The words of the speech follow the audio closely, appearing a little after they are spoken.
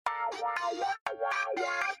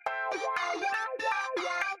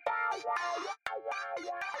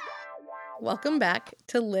Welcome back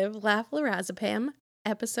to Live, Laugh, Lorazepam,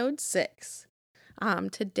 episode 6.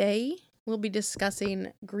 Today we'll be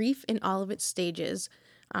discussing grief in all of its stages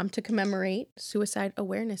to commemorate Suicide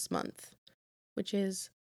Awareness Month, which is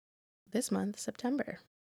this month, September.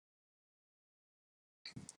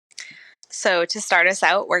 So to start us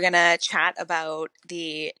out, we're going to chat about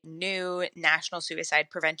the new National Suicide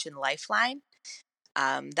Prevention Lifeline.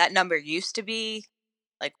 That number used to be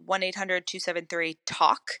like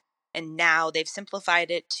 1-800-273-TALK, and now they've simplified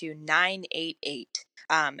it to 988.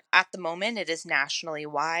 At the moment, it is nationally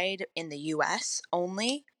wide in the U.S.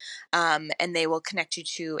 only, and they will connect you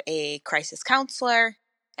to a crisis counselor,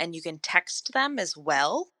 and you can text them as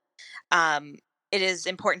well. It is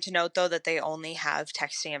important to note, though, that they only have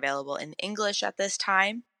texting available in English at this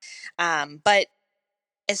time. But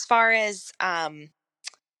as far as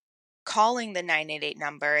calling the 988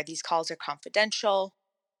 number, these calls are confidential,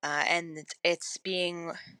 and it's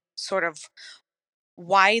being sort of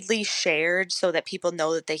widely shared so that people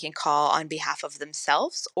know that they can call on behalf of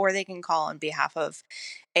themselves, or they can call on behalf of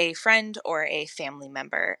a friend or a family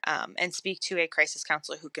member, and speak to a crisis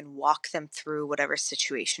counselor who can walk them through whatever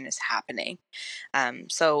situation is happening.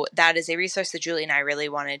 So that is a resource that Julie and I really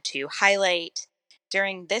wanted to highlight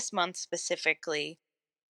during this month specifically,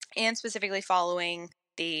 and specifically following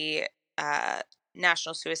the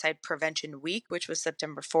National Suicide Prevention Week, which was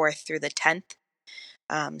September 4th through the 10th.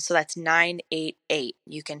 So that's 988.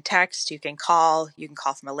 You can text, you can call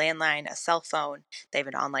from a landline, a cell phone. They have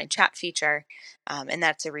an online chat feature. And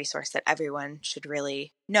that's a resource that everyone should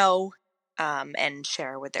really know and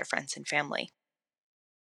share with their friends and family.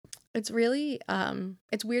 It's really,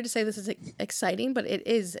 it's weird to say this is exciting, but it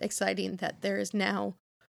is exciting that there is now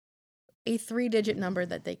a 3-digit number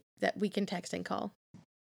that we can text and call.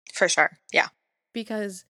 For sure, yeah.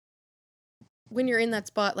 Because when you're in that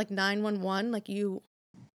spot, like 911, like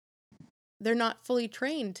they're not fully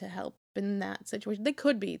trained to help in that situation. They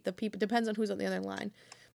could be. The people, depends on who's on the other line.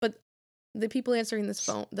 But the people answering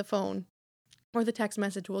the phone or the text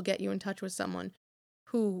message will get you in touch with someone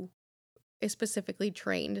who is specifically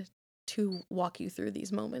trained to walk you through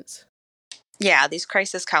these moments. Yeah, these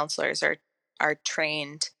crisis counselors are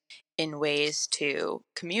trained in ways to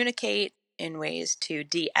communicate, in ways to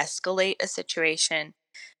de-escalate a situation.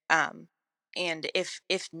 And if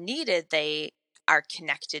needed, they are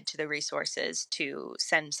connected to the resources to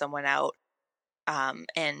send someone out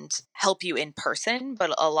and help you in person.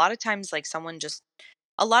 But a lot of times,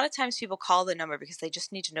 people call the number because they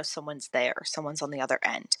just need to know someone's there, someone's on the other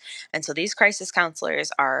end. And so these crisis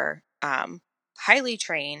counselors are highly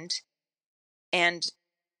trained and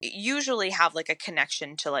usually have like a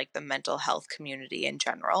connection to like the mental health community in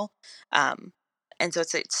general. And so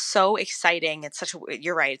it's so exciting.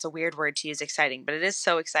 You're right. It's a weird word to use, exciting, but it is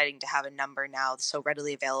so exciting to have a number now so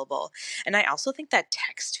readily available. And I also think that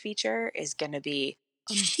text feature is going to be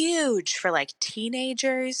huge for like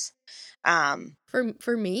teenagers.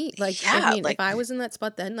 For me, like, yeah, I mean, if I was in that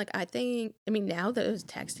spot then, like, now that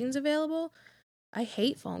texting's available, I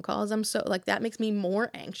hate phone calls. I'm so, like, that makes me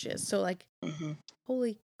more anxious. So, like,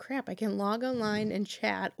 holy crap, I can log online and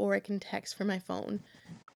chat, or I can text from my phone,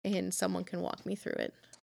 and someone can walk me through it.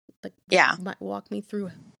 Like, yeah, walk me through.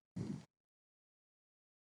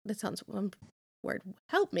 That sounds word.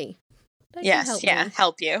 Help me.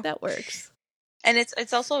 Help you. That works. And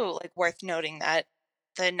it's also like worth noting that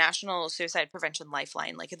the National Suicide Prevention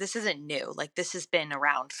Lifeline, like, this isn't new. Like, this has been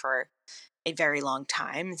around for a very long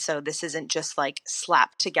time. So this isn't just like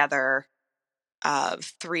slapped together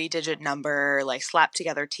 3-digit number, like slapped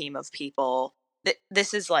together team of people.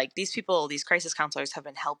 This is like, these crisis counselors have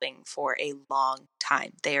been helping for a long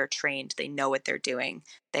time. They are trained. They know what they're doing.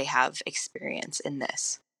 They have experience in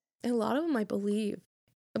this. And a lot of them, I believe,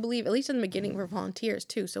 at least in the beginning, were volunteers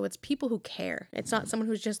too. So it's people who care. It's not someone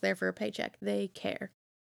who's just there for a paycheck. They care.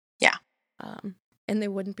 Yeah. And they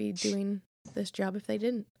wouldn't be doing this job if they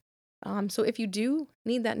didn't. So if you do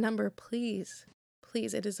need that number, please,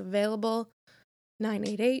 it is available.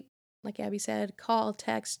 988, like Abby said, call,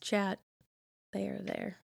 text, chat. They are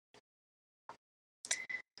there.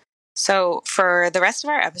 So for the rest of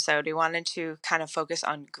our episode, we wanted to kind of focus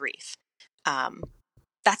on grief.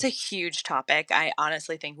 That's a huge topic. I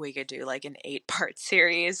honestly think we could do like an 8-part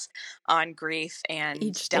series on grief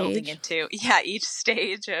and delving into each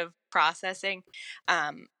stage of processing.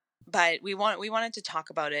 But we wanted to talk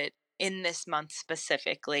about it in this month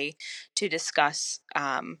specifically to discuss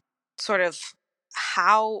sort of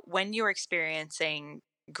how, when you're experiencing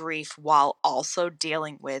grief while also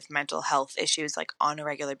dealing with mental health issues like on a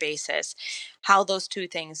regular basis, how those two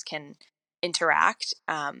things can interact,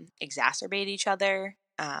 exacerbate each other,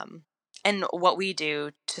 and what we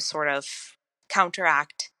do to sort of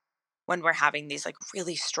counteract when we're having these like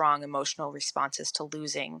really strong emotional responses to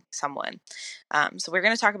losing someone. So we're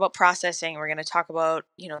going to talk about processing. We're going to talk about,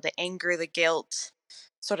 the anger, the guilt,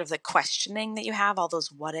 sort of the questioning that you have, all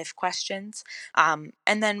those what if questions. And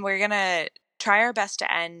then we're going to try our best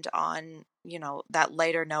to end on, that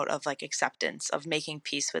lighter note of like acceptance, of making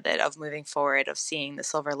peace with it, of moving forward, of seeing the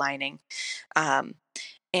silver lining. Um,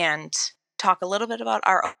 and talk a little bit about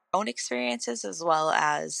our own experiences as well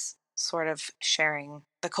as sort of sharing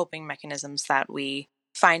the coping mechanisms that we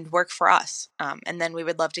find work for us. And then we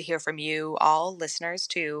would love to hear from you all listeners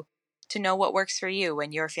to know what works for you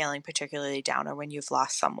when you're feeling particularly down or when you've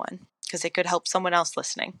lost someone, because it could help someone else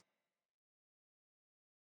listening.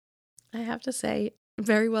 I have to say,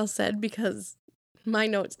 very well said, because my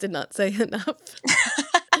notes did not say enough.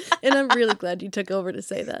 And I'm really glad you took over to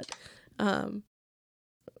say that.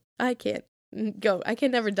 I can't go. I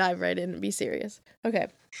can never dive right in and be serious. Okay.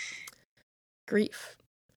 Grief.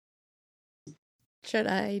 Should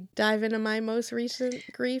I dive into my most recent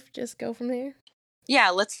grief? Just go from there? Yeah,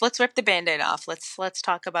 let's rip the Band-Aid off. Let's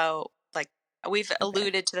talk about, like, we've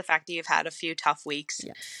alluded to the fact that you've had a few tough weeks.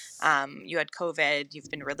 Yes. You had COVID,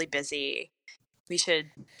 you've been really busy. We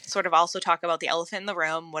should sort of also talk about the elephant in the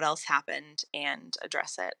room, what else happened, and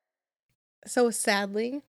address it. So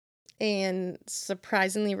sadly and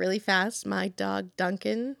surprisingly really fast, my dog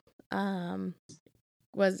Duncan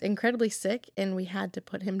was incredibly sick and we had to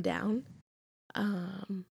put him down.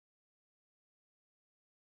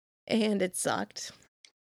 And it sucked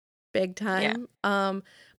big time. Yeah.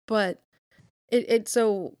 But it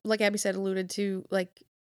so, like Abby said, alluded to like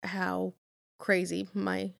how crazy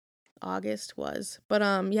my August was. But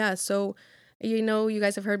yeah, so you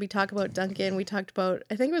guys have heard me talk about Duncan. We talked about,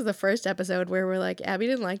 I think it was the first episode where we're like, Abby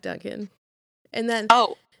didn't like Duncan. And then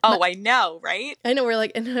I know, right? I know, we're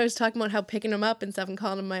like, and I was talking about how picking him up and stuff and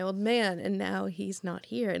calling him my old man, and now he's not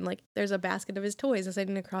here. And like, there's a basket of his toys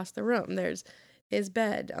sitting across the room. There's his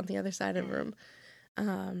bed on the other side of the room.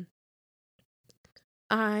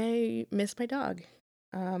 I miss my dog.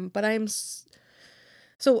 But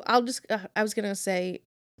so I'll just, I was gonna say,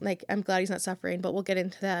 like, I'm glad he's not suffering, but we'll get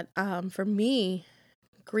into that. For me,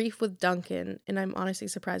 grief with Duncan, and I'm honestly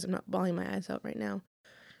surprised I'm not bawling my eyes out right now.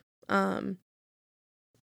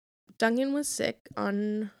 Duncan was sick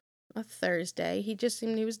on a Thursday. He just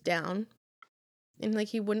seemed he was down, and like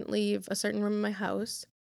he wouldn't leave a certain room in my house.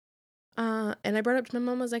 And I brought it up to my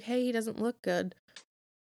mom. I was like, "Hey, he doesn't look good,"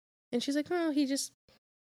 and she's like, "Oh, he just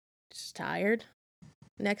tired."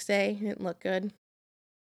 Next day, he didn't look good,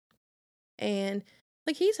 and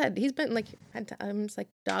like he's been like had times like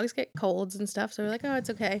dogs get colds and stuff, so we're like, "Oh, it's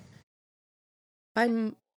okay."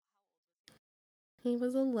 He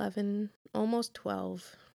was 11, almost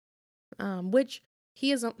 12. Which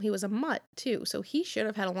he was a mutt too, so he should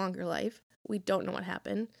have had a longer life. We don't know what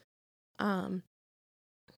happened.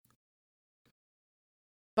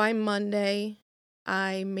 By Monday,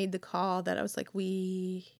 I made the call that I was like,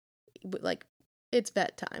 like, it's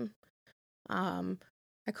vet time.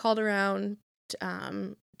 I called around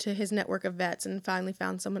to his network of vets and finally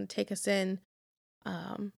found someone to take us in.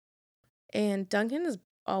 And Duncan has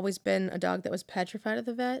always been a dog that was petrified of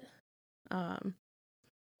the vet.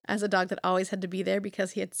 As a dog that always had to be there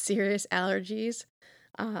because he had serious allergies.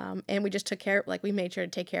 And we just took care of, like, we made sure to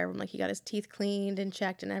take care of him. Like, he got his teeth cleaned and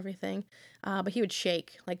checked and everything. But he would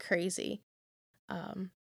shake like crazy. And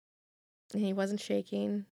he wasn't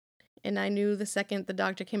shaking. And I knew the second the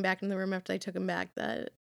doctor came back in the room after I took him back that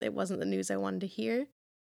it wasn't the news I wanted to hear.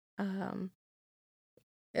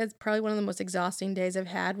 It's probably one of the most exhausting days I've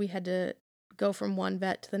had. We had to go from one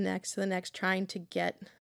vet to the next, trying to get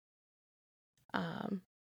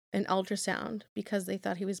an ultrasound because they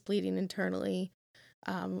thought he was bleeding internally,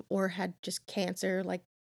 or had just cancer like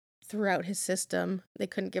throughout his system. They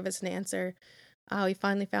couldn't give us an answer. We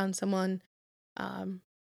finally found someone,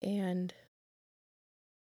 and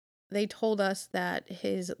they told us that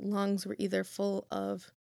his lungs were either full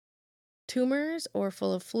of tumors or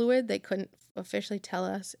full of fluid. They couldn't officially tell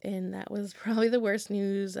us, and that was probably the worst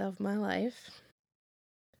news of my life.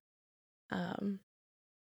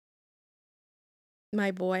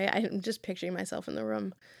 My boy, I'm just picturing myself in the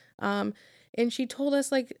room. And she told us,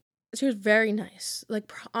 like, she was very nice. Like,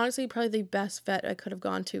 honestly, probably the best vet I could have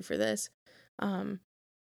gone to for this.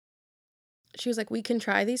 She was like, we can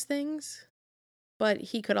try these things, but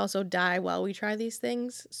he could also die while we try these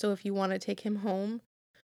things. So if you want to take him home,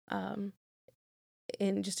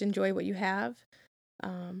 and just enjoy what you have,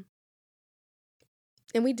 Um,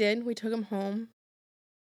 and we did. We took him home.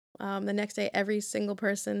 The next day, every single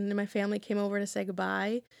person in my family came over to say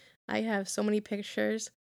goodbye. I have so many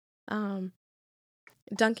pictures. Um,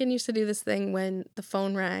 Duncan used to do this thing when the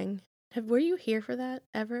phone rang. Were you here for that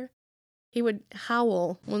ever? He would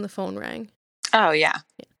howl when the phone rang. Oh, yeah.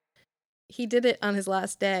 He did it on his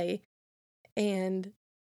last day, and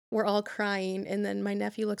we're all crying. And then my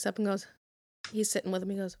nephew looks up and goes, he's sitting with him.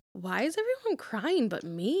 He goes, "Why is everyone crying but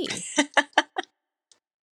me?"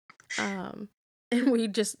 And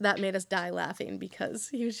that made us die laughing because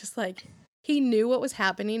he was just like, he knew what was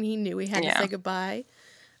happening. He knew he had to say goodbye.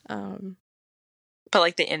 But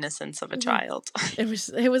like the innocence of a child. It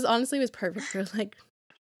was honestly, it was perfect. We're like,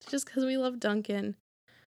 just because we love Duncan.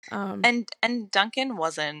 And Duncan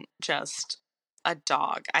wasn't just a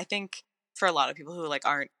dog. I think for a lot of people who like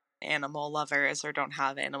aren't animal lovers or don't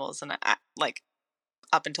have animals, and like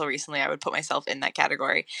up until recently, I would put myself in that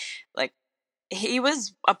category. Like, he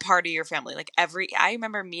was a part of your family. Like I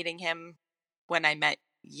remember meeting him when I met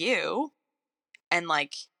you, and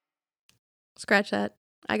like, scratch that.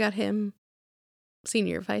 I got him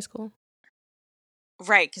senior of high school.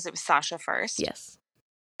 Right, because it was Sasha first. Yes.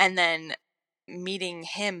 And then meeting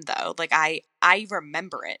him though, like I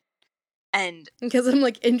remember it. And because I'm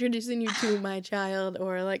like introducing you to my child,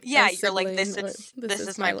 or like yeah, a you're like, sibling, this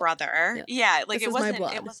is my brother. Yeah, like this is my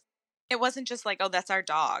blood. It wasn't just like, oh, that's our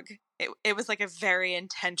dog. It was like a very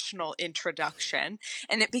intentional introduction,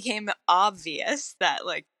 and it became obvious that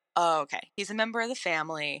like, oh, okay, he's a member of the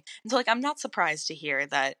family. And so like, I'm not surprised to hear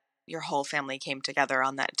that your whole family came together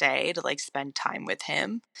on that day to like spend time with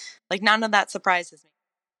him. Like, none of that surprises me.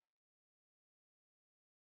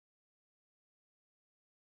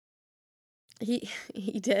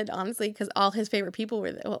 He did, honestly, because all his favorite people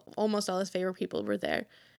were there. Well, almost all his favorite people were there,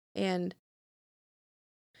 and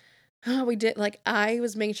we did, like, I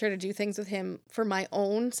was making sure to do things with him for my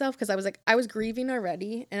own self because I was grieving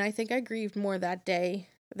already, and I think I grieved more that day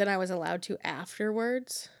than I was allowed to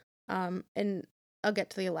afterwards. And I'll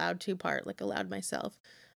get to the allowed to part, like allowed myself,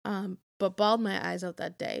 but bawled my eyes out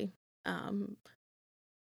that day, and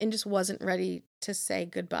just wasn't ready to say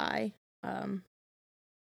goodbye.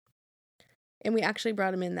 And we actually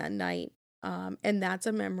brought him in that night, and that's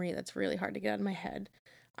a memory that's really hard to get out of my head.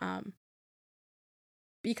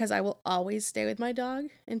 Because I will always stay with my dog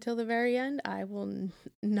until the very end. I will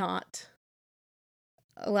not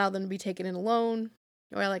allow them to be taken in alone,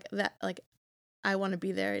 or like that. Like, I want to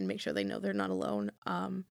be there and make sure they know they're not alone.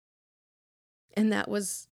 And that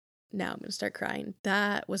was, now I'm gonna start crying.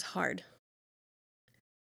 That was hard.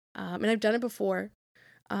 And I've done it before,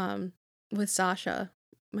 with Sasha,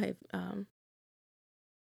 my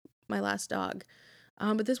my last dog.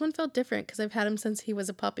 But this one felt different because I've had him since he was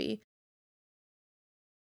a puppy.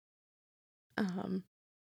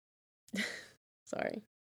 Sorry.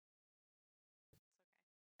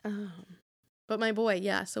 But my boy,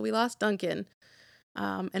 yeah, so we lost Duncan.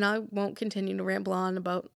 And I won't continue to ramble on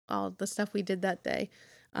about all the stuff we did that day.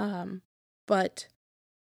 But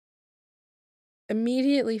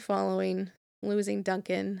immediately following losing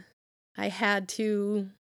Duncan, I had to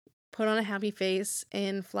put on a happy face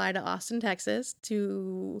and fly to Austin, Texas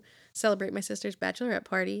to celebrate my sister's bachelorette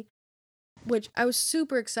party, which I was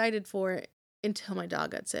super excited for until my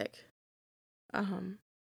dog got sick.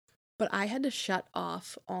 But I had to shut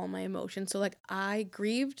off all my emotions. So, like, I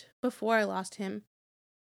grieved before I lost him,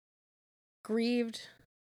 grieved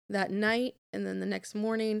that night, and then the next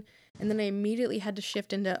morning, and then I immediately had to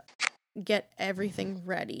shift into get everything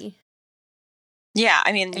ready. Yeah,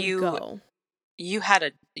 I mean, go. You had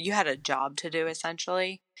a job to do,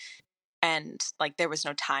 essentially, and like there was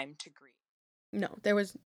no time to grieve. No, there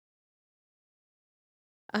was.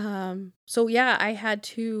 So yeah, I had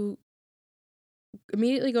to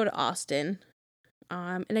immediately go to Austin.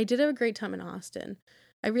 And I did have a great time in Austin.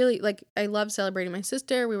 I really, like, I loved celebrating my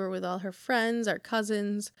sister. We were with all her friends, our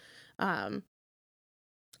cousins, our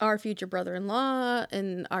future brother-in-law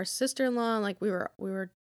and our sister-in-law. Like, we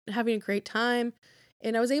were having a great time.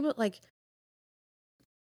 And I was able, like,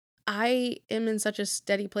 I am in such a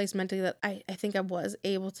steady place mentally that I think I was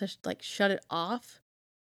able to like shut it off.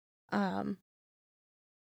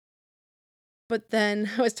 But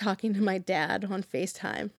then I was talking to my dad on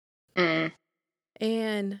FaceTime.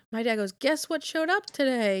 And my dad goes, "Guess what showed up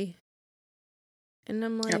today?" And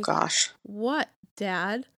I'm like, "Oh gosh." "What,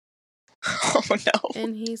 Dad?" Oh no.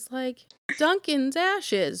 And he's like, "Duncan's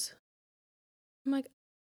ashes." I'm like,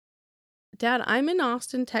 "Dad, I'm in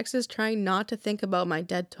Austin, Texas, trying not to think about my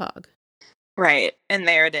dead dog." Right. And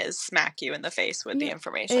there it is, smack you in the face with the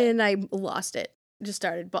information. And I lost it. Just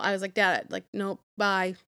started. But I was like, "Dad, like, nope,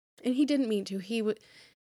 bye." And he didn't mean to.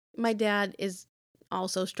 My dad is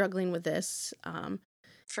also struggling with this.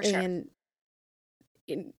 For sure. And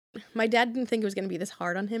my dad didn't think it was going to be this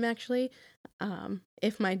hard on him, actually.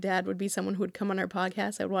 If my dad would be someone who would come on our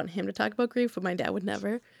podcast, I would want him to talk about grief, but my dad would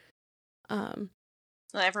never. Well,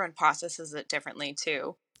 everyone processes it differently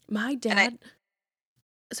too. My dad,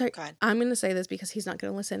 sorry, go ahead. I'm going to say this because he's not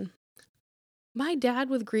going to listen. My dad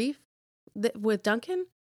with grief, with Duncan,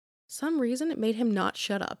 some reason it made him not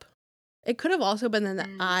shut up. It could have also been then that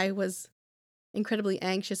I was incredibly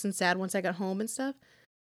anxious and sad once I got home and stuff,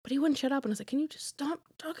 but he wouldn't shut up. And I was like, can you just stop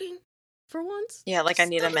talking for once? Yeah, like, I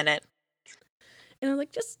need a minute. And I'm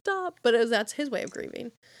like, just stop. But that's his way of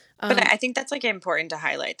grieving. But I think that's, like, important to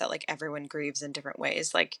highlight that, like, everyone grieves in different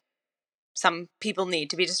ways. Like, some people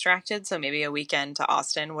need to be distracted, so maybe a weekend to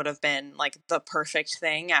Austin would have been, like, the perfect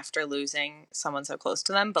thing after losing someone so close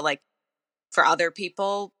to them. But, like, for other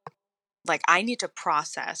people, like, I need to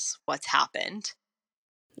process what's happened.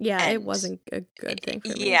 Yeah, it wasn't a good thing for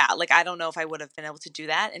me. Yeah, like, I don't know if I would have been able to do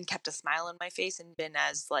that and kept a smile on my face and been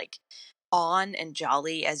as, like, on and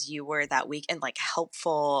jolly as you were that week and, like,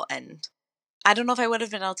 helpful, and I don't know if I would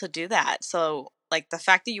have been able to do that. So, like, the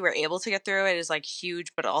fact that you were able to get through it is, like,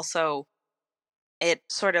 huge, but also it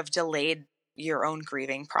sort of delayed your own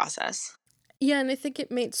grieving process. Yeah, and I think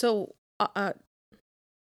it made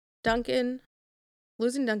Duncan,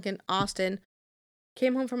 losing Duncan, Austin,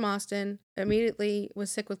 came home from Austin, immediately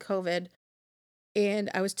was sick with COVID,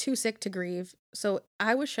 and I was too sick to grieve. So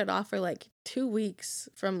I was shut off for like 2 weeks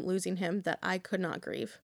from losing him that I could not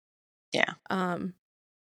grieve. Yeah. And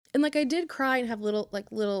like I did cry and have little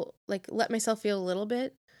let myself feel a little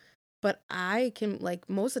bit, but I can like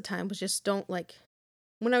most of the time was just don't like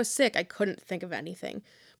when I was sick I couldn't think of anything.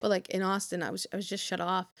 But like in Austin I was just shut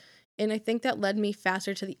off. And I think that led me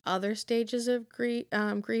faster to the other stages of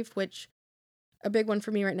grief, which a big one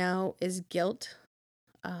for me right now is guilt.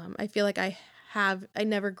 I feel like I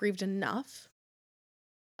never grieved enough.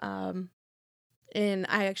 And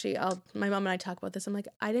my mom and I talk about this. I'm like,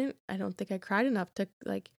 I don't think I cried enough to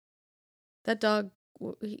like, that dog,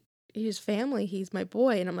 he's family, he's my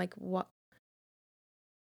boy. And I'm like, what?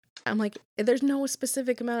 I'm like, there's no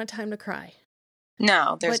specific amount of time to cry.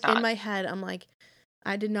 No, there's not. In my head, I'm like,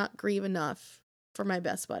 I did not grieve enough for my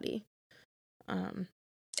best buddy. And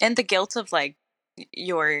the guilt of like,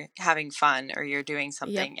 you're having fun or you're doing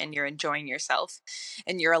something and you're enjoying yourself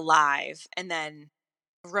and you're alive, and then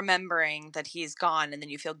remembering that he's gone, and then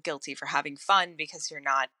you feel guilty for having fun because you're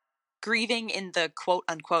not grieving in the quote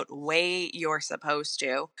unquote way you're supposed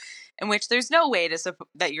to, in which there's no way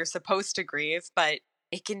that you're supposed to grieve, but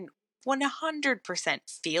it can 100%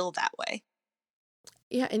 feel that way.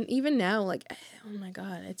 Yeah, and even now, like, oh my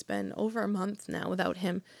God, it's been over a month now without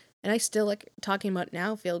him, and I still, like, talking about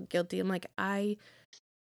now, feel guilty. I'm like, I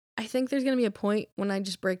think there's gonna be a point when I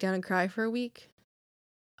just break down and cry for a week.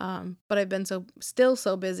 But I've been still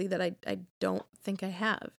so busy that I don't think I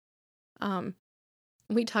have.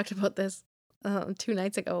 We talked about this 2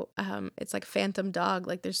 nights ago. It's like phantom dog.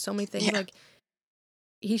 Like, there's so many things, like,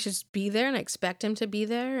 he should just be there, and I expect him to be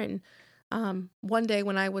there. And one day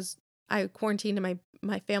when I quarantined in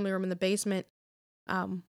my family room in the basement,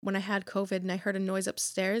 when I had COVID, and I heard a noise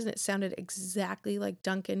upstairs, and it sounded exactly like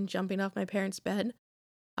Duncan jumping off my parents' bed.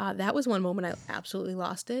 That was one moment I absolutely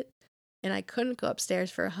lost it, and I couldn't go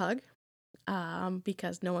upstairs for a hug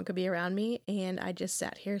because no one could be around me, and I just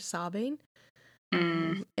sat here sobbing.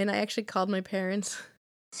 And I actually called my parents,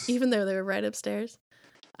 even though they were right upstairs,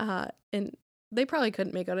 and they probably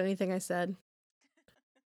couldn't make out anything I said.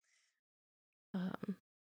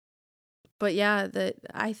 But yeah,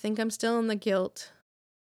 I think I'm still in the guilt.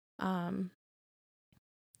 And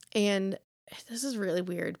this is really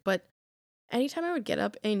weird, but anytime I would get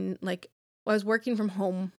up and like I was working from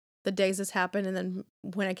home the days this happened, and then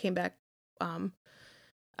when I came back, and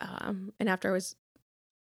after I was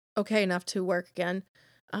okay enough to work again,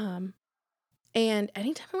 and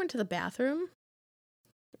anytime I went to the bathroom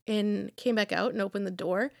and came back out and opened the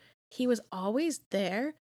door, he was always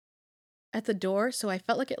there at the door, so I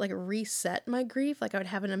felt like it like reset my grief. Like I would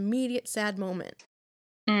have an immediate sad moment.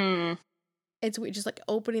 It's just like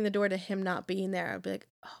opening the door to him not being there. I'd be like,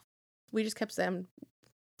 oh, we just kept saying,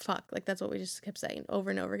 fuck. Like that's what we just kept saying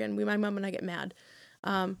over and over again. My mom and I get mad.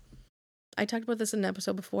 I talked about this in an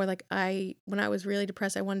episode before. Like when I was really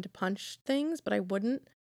depressed, I wanted to punch things, but I wouldn't.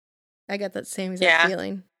 I got that same exact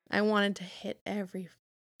feeling. I wanted to hit every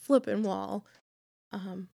flipping wall.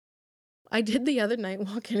 I did the other night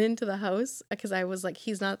walking into the house because I was like,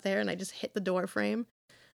 he's not there, and I just hit the door frame.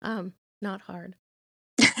 Not hard.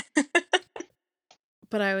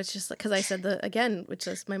 But I was just like, because I said again, which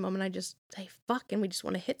is my mom and I just say fuck, and we just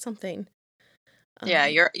want to hit something. Yeah,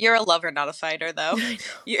 you're a lover, not a fighter, though. I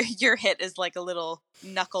know. Your hit is like a little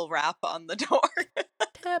knuckle rap on the door.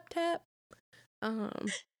 Tap tap.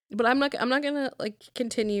 But I'm not gonna like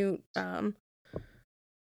continue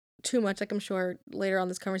too much. Like I'm sure later on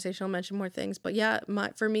this conversation I'll mention more things. But yeah,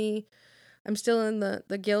 for me, I'm still in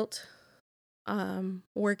the guilt.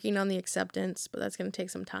 Working on the acceptance, but that's gonna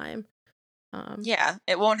take some time. Yeah,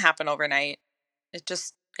 it won't happen overnight. It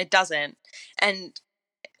doesn't. And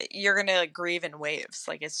you're going to grieve in waves.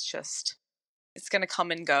 Like it's going to come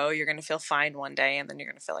and go. You're going to feel fine one day and then you're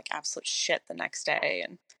going to feel like absolute shit the next day.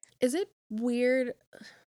 And is it weird?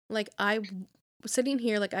 Like sitting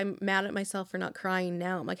here, like I'm mad at myself for not crying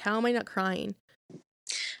now. I'm like, how am I not crying?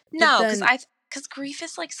 no, because grief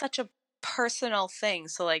is like such a personal thing.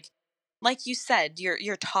 So like you said,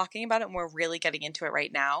 you're talking about it and we're really getting into it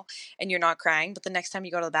right now and you're not crying, but the next time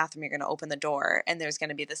you go to the bathroom, you're going to open the door and there's going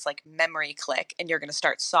to be this like memory click and you're going to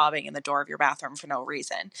start sobbing in the door of your bathroom for no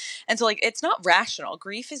reason. And so like, it's not rational.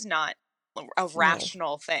 Grief is not a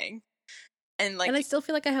rational thing. And like, and I still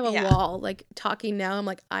feel like I have a wall, like talking now. I'm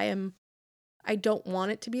like, I don't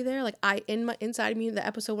want it to be there. Like inside of me, the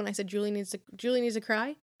episode when I said Julie needs to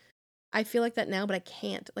cry, I feel like that now, but I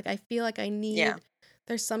can't. Like, I feel like I need,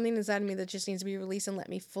 there's something inside of me that just needs to be released and let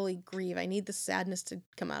me fully grieve. I need the sadness to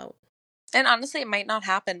come out. And honestly, it might not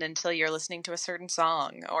happen until you're listening to a certain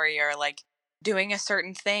song or you're like doing a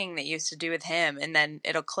certain thing that you used to do with him and then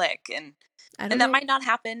it'll click. And that might not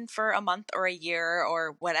happen for a month or a year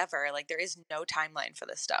or whatever. Like there is no timeline for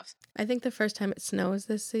this stuff. I think the first time it snows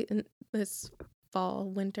this fall,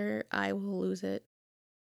 winter, I will lose it.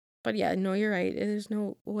 But yeah, no, you're right. There's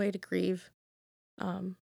no way to grieve.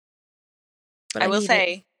 But I will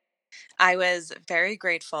say, I was very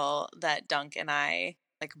grateful that Dunk and I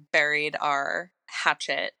like buried our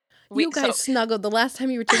hatchet. You guys snuggled the last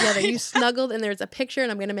time you were together. You snuggled, and there's a picture, and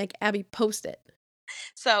I'm gonna make Abby post it.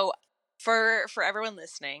 So for everyone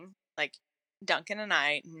listening, like Duncan and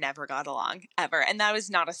I never got along ever, and that was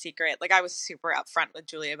not a secret. Like I was super upfront with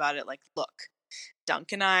Julie about it. Like, look,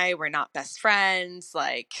 Duncan and I were not best friends.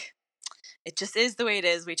 Like it just is the way it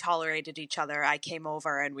is. We tolerated each other. I came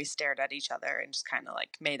over and we stared at each other and just kind of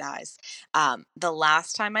like made eyes. The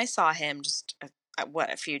last time I saw him, just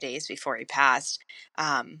a few days before he passed,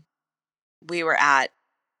 we were at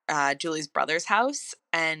Julie's brother's house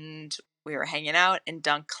and we were hanging out and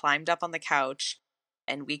Dunk climbed up on the couch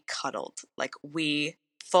and we cuddled. Like we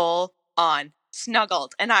full on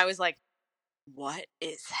snuggled. And I was like, what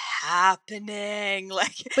is happening?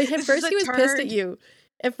 Like, but at first he was pissed at you.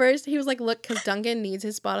 At first he was like, look, because Duncan needs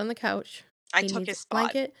his spot on the couch. I took his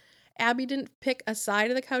spot. Blanket. Abby didn't pick a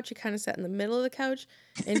side of the couch. He kind of sat in the middle of the couch.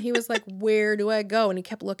 And he was like, where do I go? And he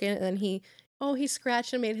kept looking. And then he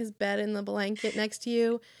scratched and made his bed in the blanket next to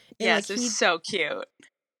you. And yes, like, it was so cute.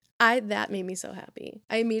 That made me so happy.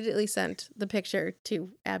 I immediately sent the picture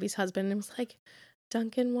to Abby's husband and was like,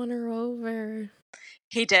 Duncan won her over.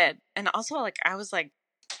 He did. And also, like, I was like,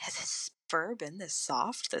 has his fur been this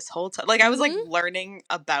soft this whole time? Like, I was like learning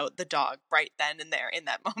about the dog right then and there in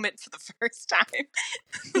that moment for the first time.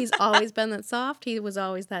 He's always been that soft. He was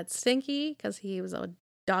always that stinky because he was a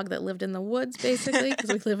dog that lived in the woods, basically,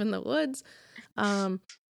 because we live in the woods. Yeah,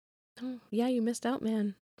 you missed out,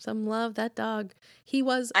 man. Some love, that dog.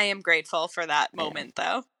 I am grateful for that moment,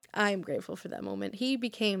 though. I am grateful for that moment. He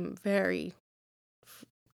became very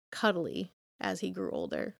cuddly as he grew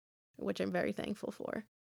older, which I'm very thankful for.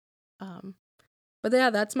 But yeah,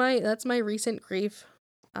 that's my recent grief.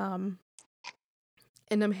 And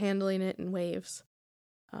I'm handling it in waves.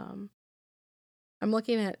 I'm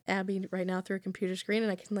looking at Abby right now through a computer screen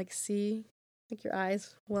and I can like see like your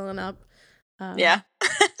eyes welling up. Yeah.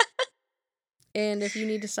 And if you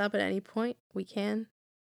need to stop at any point, we can.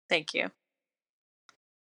 Thank you.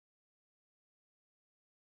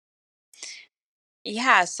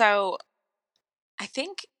 Yeah, so I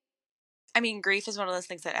think, grief is one of those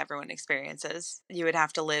things that everyone experiences. You would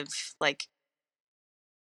have to live like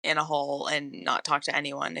in a hole and not talk to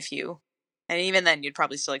anyone and even then you'd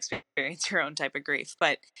probably still experience your own type of grief.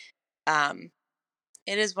 But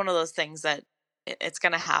it is one of those things that it's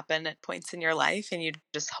going to happen at points in your life and you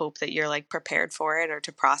just hope that you're like prepared for it or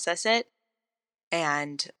to process it.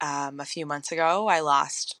 And a few months ago, I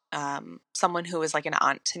lost someone who was like an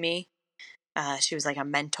aunt to me. She was like a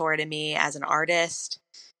mentor to me as an artist,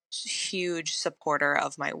 huge supporter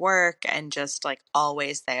of my work and just like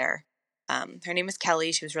always there. Her name is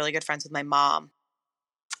Kelly. She was really good friends with my mom.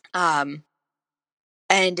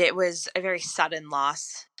 And it was a very sudden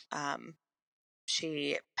loss.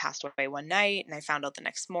 she passed away one night, and I found out the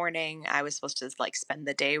next morning. I was supposed to like spend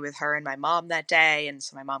the day with her and my mom that day, and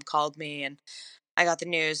so my mom called me, and I got the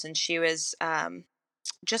news, and she was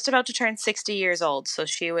just about to turn 60 years old. So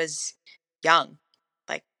she was young,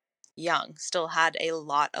 like young, still had a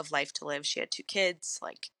lot of life to live. She had two kids,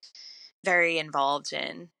 like very involved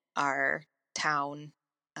in our town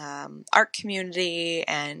art community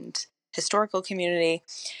and historical community.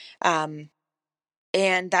 Um,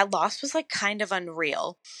 and that loss was like kind of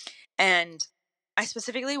unreal. And I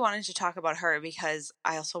specifically wanted to talk about her because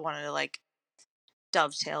I also wanted to like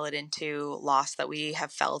dovetail it into loss that we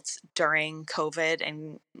have felt during COVID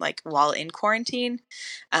and like while in quarantine.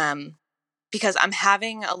 Um, because I'm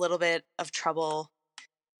having a little bit of trouble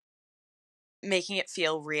making it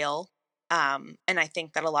feel real. And I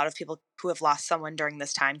think that a lot of people who have lost someone during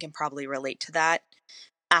this time can probably relate to that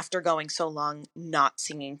after going so long not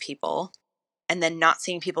seeing people and then not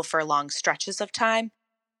seeing people for long stretches of time.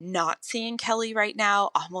 Not seeing Kelly right now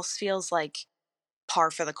almost feels like par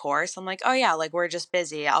for the course. I'm like, oh yeah, like we're just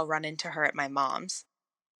busy. I'll run into her at my mom's.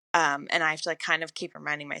 And I have to like kind of keep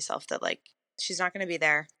reminding myself that like she's not going to be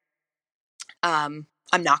there.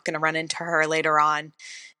 I'm not going to run into her later on.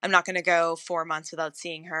 I'm not going to go 4 months without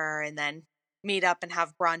seeing her and then meet up and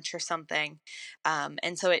have brunch or something.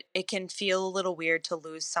 And so it can feel a little weird to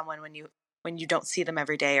lose someone when you don't see them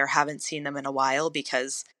every day or haven't seen them in a while,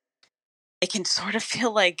 because it can sort of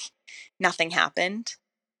feel like nothing happened,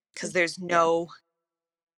 because Yeah.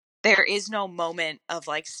 there is no moment of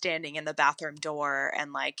like standing in the bathroom door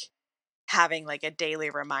and like having like a daily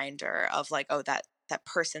reminder of like, oh, that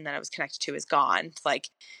person that I was connected to is gone. Like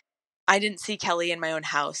I didn't see Kelly in my own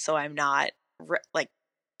house, so I'm not like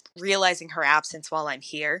realizing her absence while I'm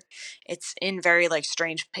here. It's in very like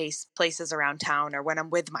strange places around town, or when I'm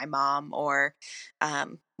with my mom, or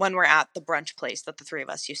when we're at the brunch place that the three of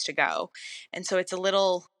us used to go. And so it's a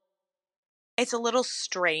little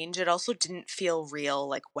strange. It also didn't feel real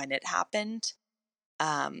like when it happened.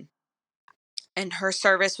 Um, and her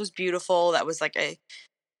service was beautiful. That was like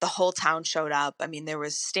the whole town showed up. I mean, there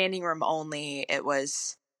was standing room only. It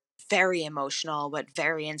was very emotional, but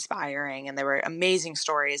very inspiring. And there were amazing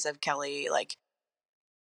stories of Kelly, like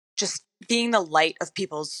just being the light of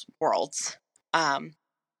people's worlds. And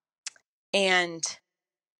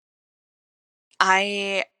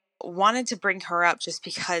I wanted to bring her up just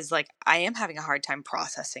because like I am having a hard time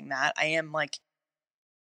processing that. I am like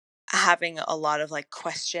having a lot of like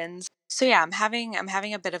questions. So yeah, I'm having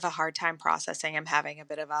a bit of a hard time processing. I'm having a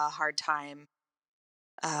bit of a hard time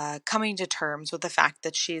coming to terms with the fact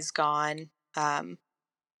that she's gone. Um,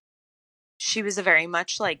 she was a very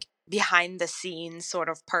much like behind the scenes sort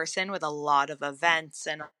of person with a lot of events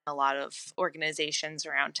and a lot of organizations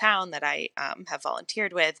around town that I have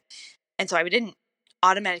volunteered with. And so I didn't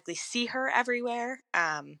automatically see her everywhere.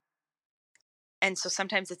 And so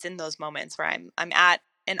sometimes it's in those moments where I'm at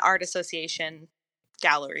an art association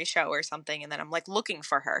gallery show or something, and then I'm like looking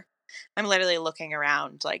for her. I'm literally looking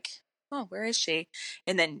around like, oh, where is she?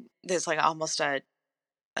 And then there's like almost a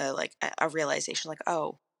realization like,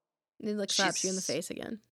 oh, It like slaps you in the she's face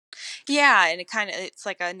again. yeah, and it's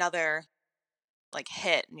like another like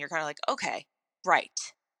hit, and you're kind of like, okay, right,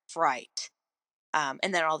 right.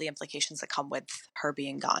 And then all the implications that come with her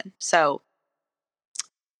being gone. So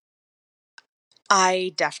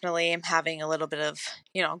I definitely am having a little bit of,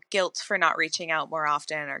 guilt for not reaching out more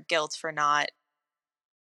often, or guilt for not,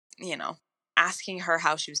 you know, asking her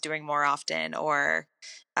how she was doing more often, or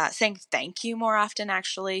saying thank you more often.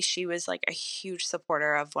 Actually, she was like a huge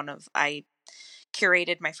supporter of I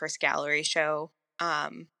curated my first gallery show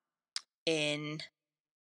in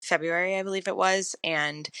February, I believe it was.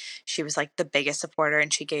 And she was like the biggest supporter.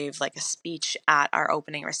 And she gave like a speech at our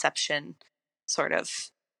opening reception, sort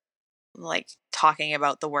of like talking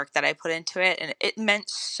about the work that I put into it. And it meant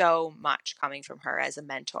so much coming from her as a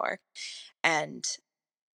mentor. And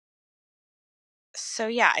so,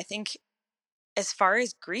 yeah, I think as far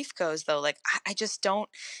as grief goes, though, like I just don't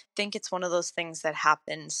think it's one of those things that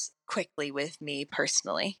happens quickly with me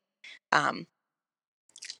personally. Um,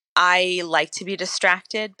 I like to be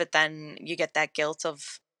distracted, but then you get that guilt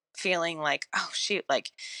of feeling like, oh, shoot,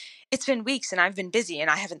 like it's been weeks and I've been busy and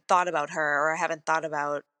I haven't thought about her, or I haven't thought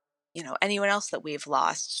about, anyone else that we've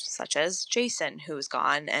lost, such as Jason, who's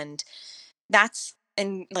gone. And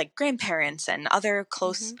like grandparents and other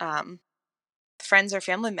close Mm-hmm. friends or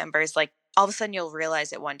family members, like all of a sudden you'll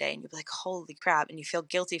realize it one day and you'll be like, holy crap. And you feel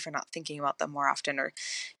guilty for not thinking about them more often, or,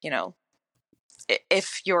 you know,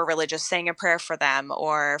 if you're religious, saying a prayer for them,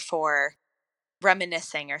 or for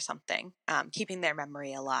reminiscing or something, keeping their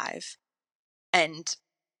memory alive. And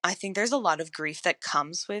I think there's a lot of grief that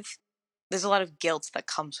comes with there's a lot of guilt that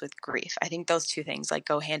comes with grief. I think those two things like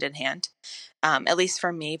go hand in hand, at least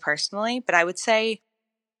for me personally. But I would say,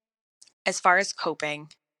 as far as coping,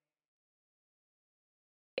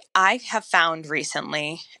 I have found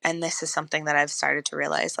recently, and this is something that I've started to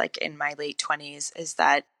realize, like in my late 20s, is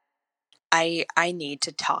that I need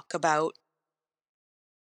to talk about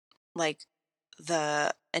like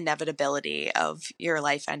the inevitability of your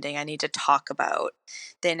life ending. I need to talk about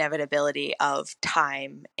the inevitability of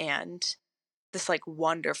time and this like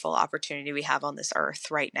wonderful opportunity we have on this earth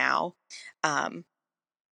right now. Um,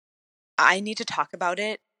 I need to talk about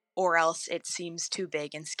it, or else it seems too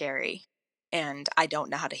big and scary, and I don't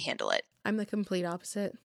know how to handle it. I'm the complete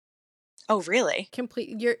opposite. Oh, really?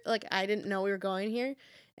 You're like, I didn't know we were going here,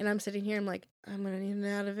 and I'm sitting here, I'm like, I'm gonna need an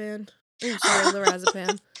Ativan. Oh, sorry,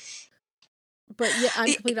 lorazepam. But yeah,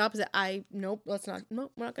 I'm complete opposite. Nope, let's not.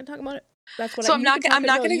 Nope, we're not gonna talk about it. That's what So you can talk. I'm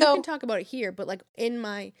not No, going to you can go. talk about it here, but like in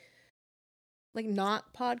my like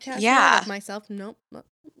not podcast world, Yeah. like myself. Nope,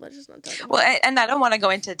 let's just not talk about Well, it. and I don't want to go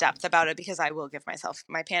into depth about it because I will give myself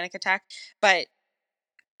my panic attack. But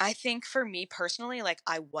I think for me personally, like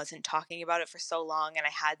I wasn't talking about it for so long, and I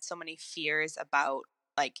had so many fears about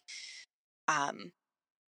like um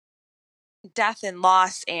death and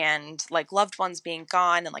loss and like loved ones being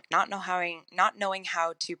gone and like not knowing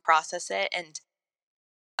how to process it. And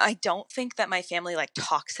I don't think that my family like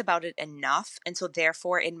talks about it enough. And so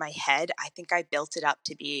therefore in my head, I think I built it up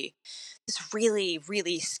to be this really,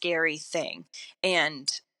 really scary thing. And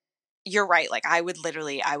you're right. Like I would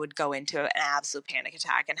go into an absolute panic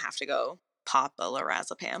attack and have to go pop a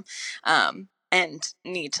lorazepam. And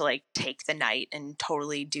need to like take the night and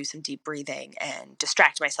totally do some deep breathing and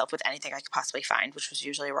distract myself with anything I could possibly find, which was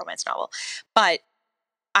usually a romance novel. But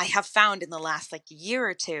I have found in the last like year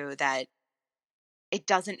or two that it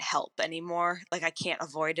doesn't help anymore. Like I can't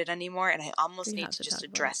avoid it anymore, and I almost You need have to to just talk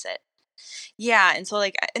about it. address it. Yeah, and so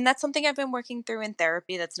like and that's something I've been working through in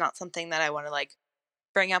therapy. That's not something that I want to like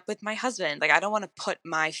bring up with my husband. Like I don't want to put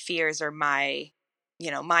my fears or my,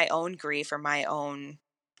 my own grief or my own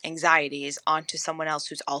anxieties onto someone else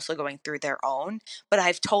who's also going through their own. But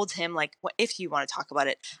I've told him like, well, if you want to talk about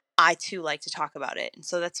it, I too like to talk about it. And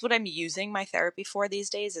so that's what I'm using my therapy for these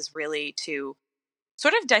days, is really to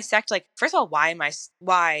sort of dissect like, first of all, why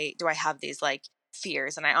do I have these like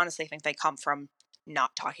fears? And I honestly think they come from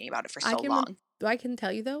not talking about it for I so can long. I can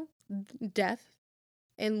tell you though, death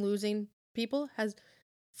and losing people has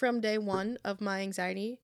from day one of my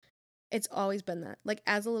anxiety. It's always been that. Like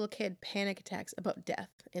as a little kid, panic attacks about death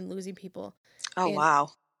and losing people. Oh, And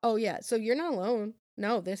wow. oh yeah, so you're not alone.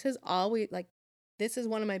 No, this is always like this is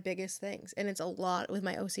one of my biggest things, and it's a lot with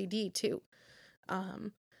my OCD too.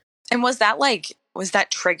 Um And was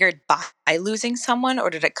that triggered by losing someone, or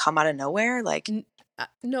did it come out of nowhere? Like,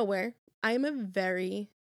 nowhere. I am a very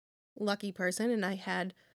lucky person, and I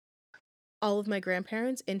had all of my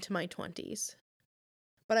grandparents into my 20s.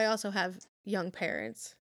 But I also have young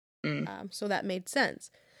parents. mm, So that made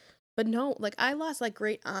sense. But no, like I lost like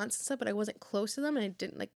great aunts and stuff, but I wasn't close to them, and I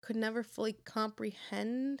didn't like could never fully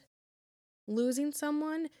comprehend losing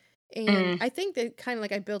someone. And mm. I think that kind of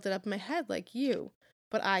like I built it up in my head like you,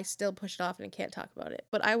 but I still push it off and can't talk about it.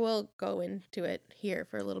 But I will go into it here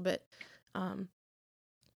for a little bit. Um,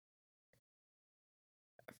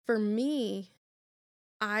 for me,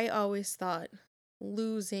 I always thought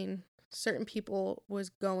losing certain people was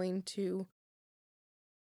going to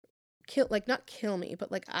not kill me,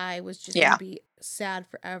 but like I was just going to Yeah. be sad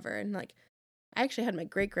forever. And like I actually had my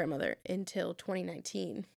great grandmother until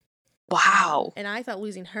 2019. Wow. And I thought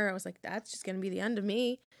losing her, I was like, that's just going to be the end of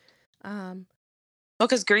me. Um, Well,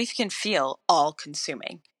 because grief can feel all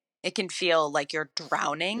consuming. It can feel like you're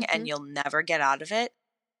drowning mhm. and you'll never get out of it.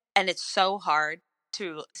 And it's so hard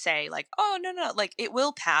to say, like, oh, no, no, like it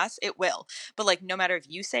will pass. It will. But like, no matter if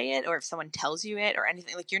you say it or if someone tells you it or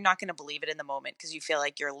anything, like, you're not going to believe it in the moment because you feel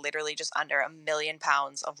like you're literally just under 1,000,000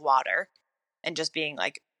 pounds of water, and just being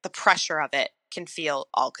like, the pressure of it can feel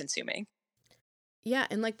all consuming. Yeah,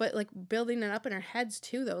 and like, but like building it up in our heads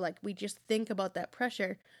too, though. Like we just think about that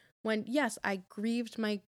pressure. When yes, I grieved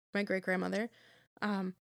my great grandmother,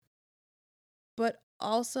 um, but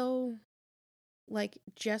also like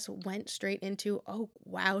just went straight into, oh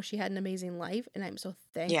wow, she had an amazing life, and I'm so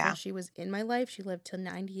thankful Yeah. she was in my life. She lived till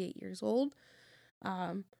 98 years old.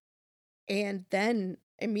 Um, and then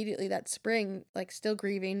immediately that spring, like still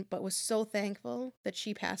grieving, but was so thankful that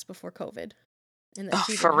she passed before COVID, and that Oh,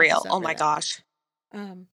 she for didn't have to real. Oh suffer my that. gosh.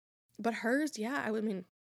 Um, but hers, yeah, I mean,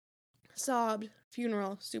 sobbed,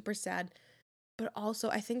 funeral, super sad. But also,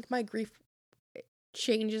 I think my grief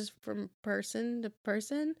changes from person to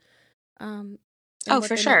person, um, and Oh, what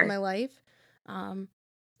for they meant in sure. my life. Um,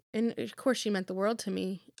 And of course she meant the world to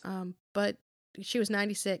me. But she was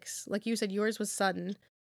 96. Like you said, yours was sudden.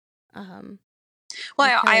 With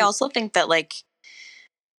Well, I Kelly, also think that like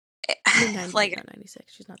I mean 98, like not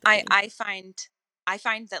 96. She's not the I queen. I find I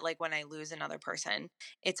find that like when I lose another person,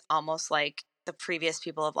 it's almost like the previous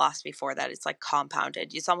people have lost before that. It's like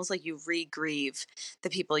compounded. It's almost like you re-grieve the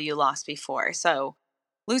people you lost before. So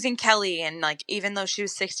losing Kelly, and like even though she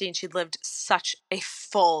was 16, she lived such a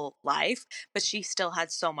full life, but she still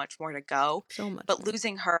had so much more to go. So much But more.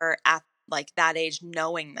 losing her at like that age,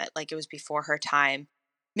 knowing that like it was before her time,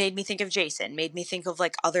 made me think of Jason, made me think of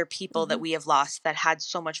like other people Hmm. that we have lost that had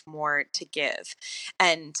so much more to give.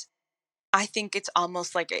 And I think it's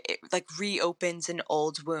almost like it like reopens an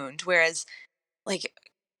old wound. Whereas like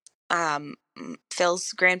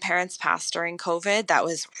Phil's grandparents passed during COVID. That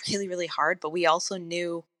was really, really hard. But we also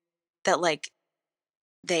knew that like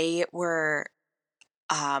they were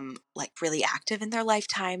like really active in their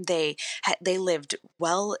lifetime. They lived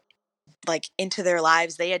well like into their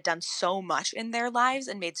lives. They had done so much in their lives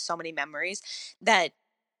and made so many memories that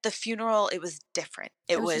the funeral, it was different.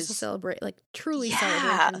 It It was just a was celebrate, like truly yeah.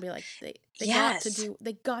 celebration. Be like Yes.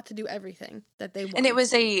 they got to do everything that they And it wanted was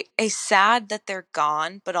to. a sad that they're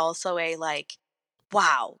gone, but also a like,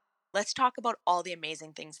 wow, let's talk about all the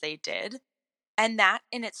amazing things they did. And that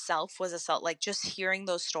in itself was like just hearing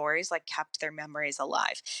those stories like kept their memories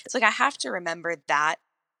alive. It's like I have to remember that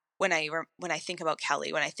when when I think about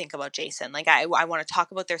Kelly, when I think about Jason. Like I want to talk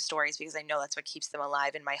about their stories because I know that's what keeps them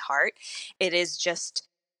alive in my heart. It is just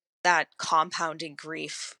that compounding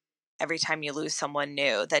grief every time you lose someone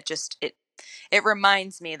new that just it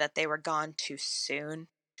reminds me that they were gone too soon.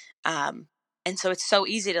 um and so it's so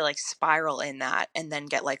easy to like spiral in that and then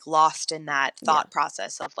get like lost in that Yeah. thought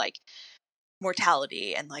process of like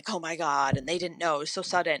mortality and like, oh my god, and they didn't know, it was so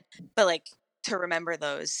sudden. But like to remember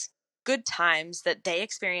those good times that they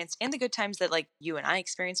experienced and the good times that like you and I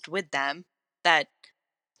experienced with them, that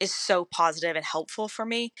is so positive and helpful for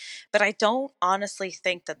me. But I don't honestly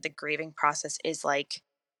think that the grieving process is like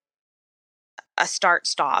a start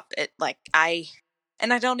stop. It like I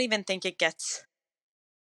don't even think it gets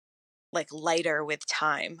like lighter with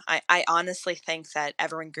time. I honestly think that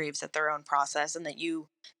everyone grieves at their own process and that you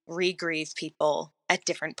re-grieve people at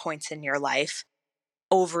different points in your life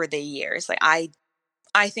over the years. Like I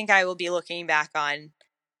think I will be looking back on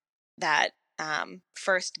that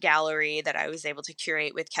first gallery that I was able to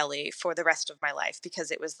curate with Kelly for the rest of my life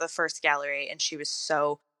because it was the first gallery and she was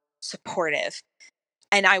so supportive.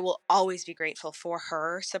 And I will always be grateful for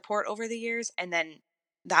her support over the years. And then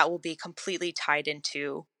that will be completely tied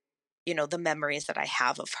into, you know, the memories that I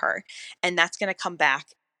have of her. And that's going to come back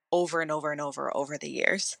over and over and over the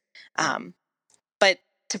years. Yeah. But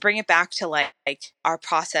to bring it back to like our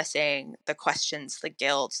processing, the questions, the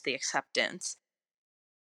guilt, the acceptance,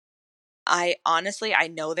 I honestly, I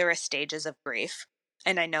know there are stages of grief,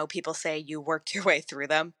 and I know people say you work your way through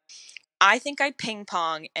them. I think I ping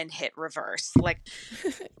pong and hit reverse. Like,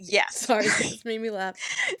 yes. Sorry, you just made me laugh.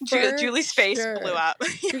 For Julie's face blew sure. up.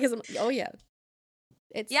 Because oh yeah.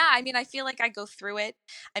 It's Yeah, I mean, I feel like I go through it.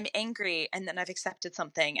 I'm angry, and then I've accepted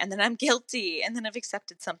something, and then I'm guilty, and then I've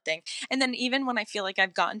accepted something. And then even when I feel like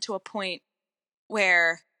I've gotten to a point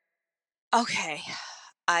where, okay,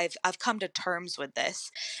 I've come to terms with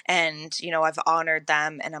this, and you know, I've honored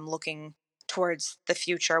them, and I'm looking towards the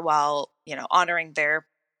future while, you know, honoring their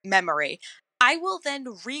memory, I will then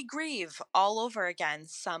re-grieve all over again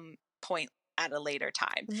some point at a later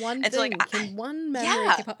time. one And so like thing. Can one memory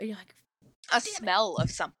yeah, can pop, you're like, a damn it. smell of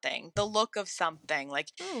something, the look of something, like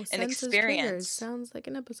Oh, an senses triggers. experience. Sounds like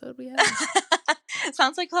an episode we had.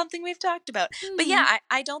 Sounds like something we've talked about. But yeah, Hmm.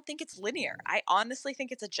 I don't think it's linear. I honestly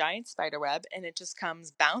think it's a giant spider web and it just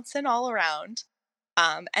comes bouncing all around.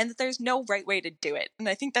 And that there's no right way to do it. And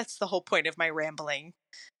I think that's the whole point of my rambling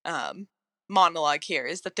um, monologue here,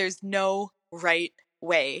 is that there's no right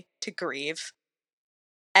way to grieve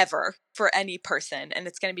ever for any person. And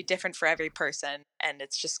it's going to be different for every person. And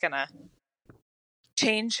it's just going to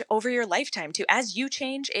change over your lifetime too. As you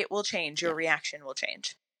change, it will change. Your Yeah. reaction will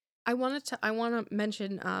change. I want to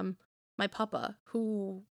mention my papa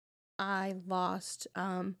who I lost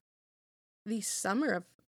the summer of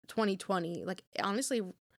 2020. Like honestly,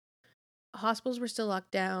 hospitals were still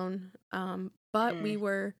locked down. But Mm,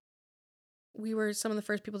 we were some of the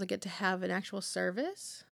first people to get to have an actual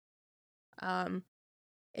service. Um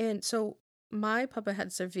and so my papa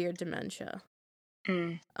had severe dementia.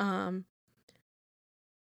 mm, Um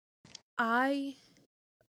I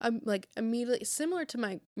I'm like immediately similar to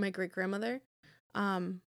my great grandmother.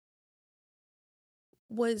 Um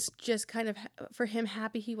was just kind of for him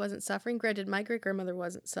happy he wasn't suffering. Granted, my great grandmother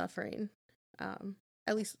wasn't suffering.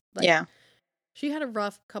 At least, like, Yeah. she had a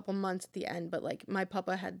rough couple months at the end, but, like, my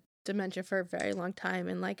papa had dementia for a very long time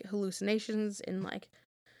and, like, hallucinations and, like,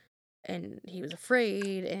 and he was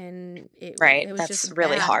afraid and Right. it was That's just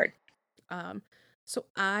really bad. hard. Um, so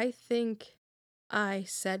I think I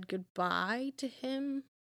said goodbye to him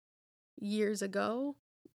years ago,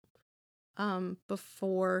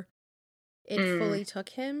 before it Mm. fully took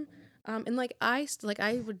him. And like like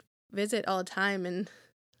I would visit all the time, and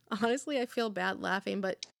honestly, I feel bad laughing,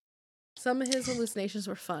 but some of his hallucinations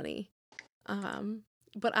were funny. Um,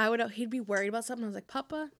 but he'd be worried about something. I was like,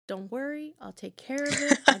 Papa, don't worry, I'll take care of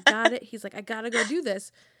it. I got it. He's like, I gotta go do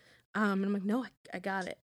this. And I'm like, no, I got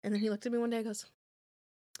it. And then he looked at me one day and goes,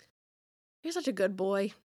 you're such a good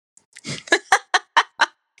boy.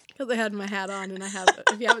 Because I had my hat on, and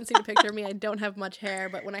if you haven't seen a picture of me, I don't have much hair,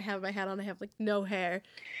 but when I have my hat on, I have like no hair.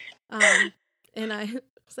 And I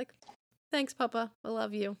was like, thanks, Papa. I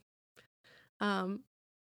love you. Um,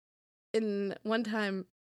 and one time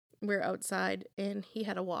we are outside and he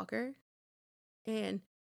had a walker and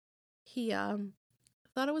he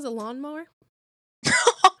thought it was a lawnmower and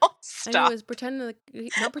he Stop. was pretending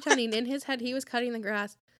not pretending, in his head he was cutting the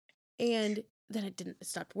grass, and then it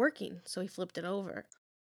stopped working, so he flipped it over.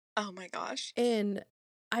 Oh my gosh. And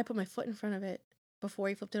I put my foot in front of it before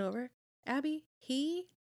he flipped it over. Abby, he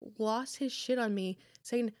lost his shit on me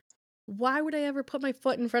saying, why would I ever put my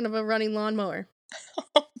foot in front of a running lawnmower?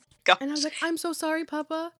 Oh my And I was gosh. like, I'm so sorry,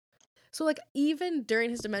 Papa. So, like, even during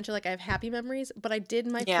his dementia, like, I have happy memories, but I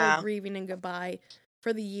did my full Yeah. grieving and goodbye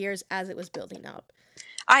for the years as it was building up.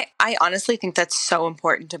 I honestly think that's so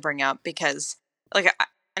important to bring up because, like,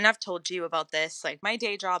 and I've told you about this, like, my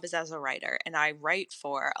day job is as a writer, and I write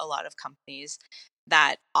for a lot of companies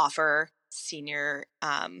that offer senior,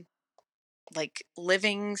 like,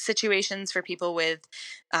 living situations for people with,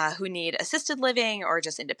 who need assisted living or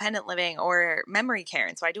just independent living or memory care.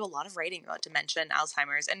 And so I do a lot of writing about dementia and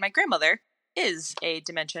Alzheimer's, and my grandmother is a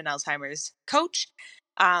dementia and Alzheimer's coach.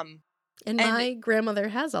 Um, And and my grandmother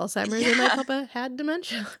has Alzheimer's, and my yeah, papa had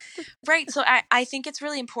dementia. right. So I think it's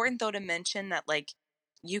really important though to mention that, like,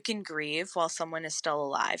 you can grieve while someone is still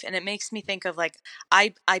alive. And it makes me think of, like,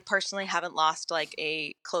 I personally haven't lost like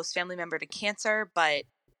a close family member to cancer, but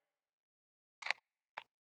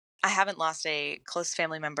I haven't lost a close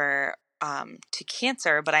family member to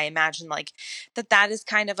cancer, but I imagine like that is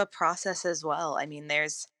kind of a process as well. I mean,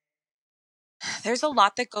 there's a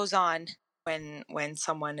lot that goes on when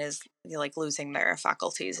someone is, you know, like, losing their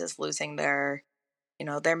faculties, is losing their, you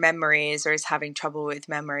know, their memories, or is having trouble with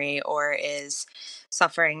memory, or is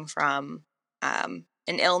suffering from an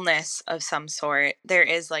illness of some sort. There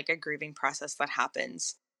is like a grieving process that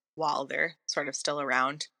happens while they're sort of still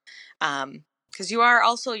around. Because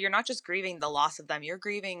you're not just grieving the loss of them, you're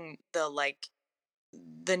grieving the, like,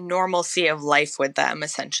 the normalcy of life with them,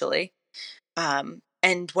 essentially.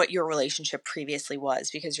 And what your relationship previously was,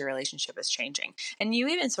 because your relationship is changing. And you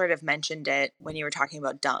even sort of mentioned it when you were talking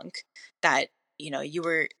about Dunk, that, you know, you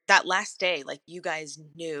were that last day, like, you guys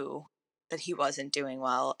knew that he wasn't doing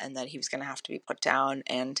well and that he was going to have to be put down.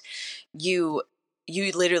 And you,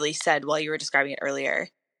 you literally said, while you were describing it earlier,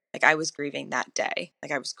 like, I was grieving that day.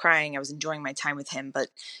 Like, I was crying, I was enjoying my time with him, but,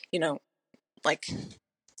 you know, like,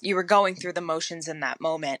 you were going through the motions in that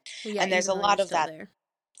moment. Well, yeah, And there's even a though you're lot of still that. there.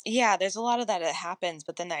 Yeah, there's a lot of that that happens,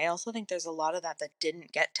 but then I also think there's a lot of that that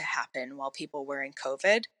didn't get to happen while people were in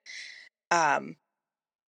COVID. Um,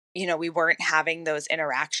 you know, we weren't having those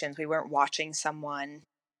interactions. We weren't watching someone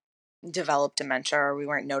develop dementia, or we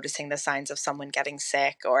weren't noticing the signs of someone getting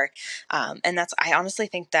sick, and I honestly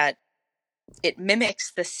think that it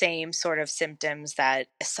mimics the same sort of symptoms that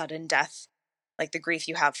a sudden death, like the grief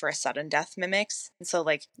you have for a sudden death, mimics. And so,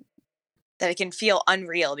 like, that it can feel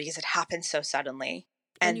unreal because it happens so suddenly.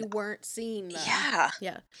 And And you weren't seeing them. yeah,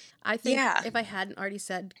 Yeah. I think yeah. if I hadn't already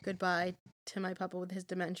said goodbye to my papa with his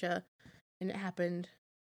dementia, and it happened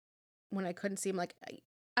when I couldn't see him, like,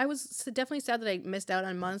 I was definitely sad that I missed out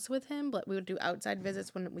on months with him, but we would do outside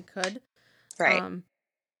visits when we could. Right. Um,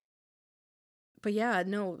 but yeah,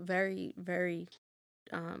 no, very, very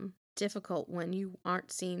difficult when you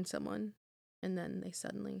aren't seeing someone and then they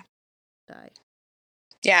suddenly die.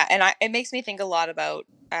 Yeah, and it makes me think a lot about,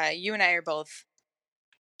 you and I are both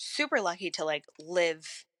super lucky to, like,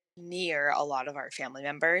 live near a lot of our family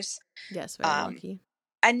members. Yes, very Um, lucky.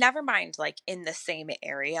 and never mind, like, in the same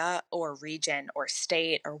area or region or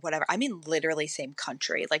state or whatever. I mean, literally same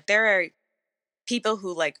country. Like, there are people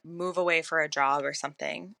who, like, move away for a job or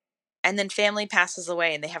something, and then family passes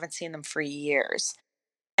away and they haven't seen them for years.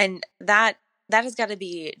 And that has got to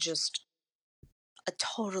be just a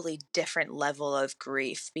totally different level of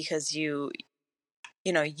grief, because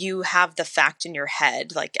you have the fact in your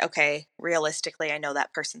head, like, okay, realistically, I know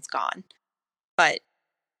that person's gone. But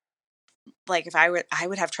like, if I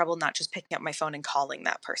would have trouble not just picking up my phone and calling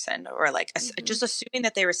that person, or like Mm-hmm. just assuming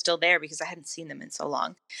that they were still there because I hadn't seen them in so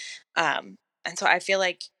long. And so I feel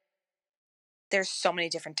like there's so many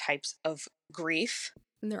different types of grief.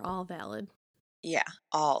 And they're all valid. Yeah,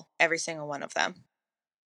 every single one of them.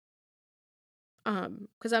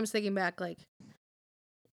 Because I was thinking back, like,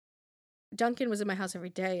 Duncan was in my house every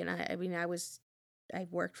day, and I mean, I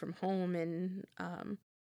worked from home, and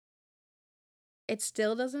it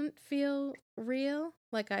still doesn't feel real.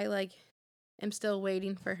 Like, am still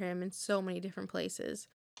waiting for him in so many different places.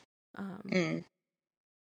 Mm,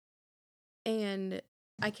 And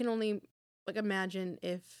I can only, like, imagine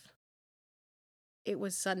if it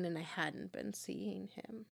was sudden and I hadn't been seeing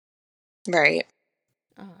him. right.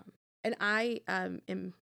 And I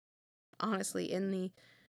am honestly in the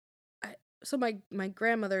so my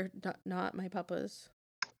grandmother, not my papa's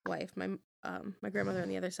wife, my grandmother on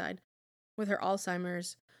the other side with her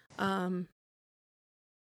Alzheimer's. I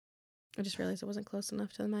just realized I wasn't close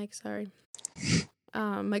enough to the mic. Sorry.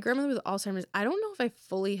 My grandmother with Alzheimer's. I don't know if I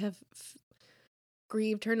fully have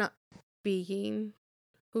grieved her not being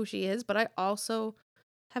who she is, but I also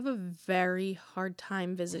have a very hard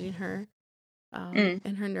time visiting her Mm.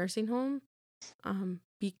 in her nursing home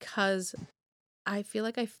because I feel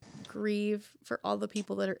like grieve for all the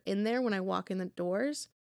people that are in there when I walk in the doors.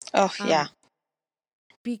 Oh, yeah.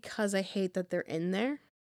 Because I hate that they're in there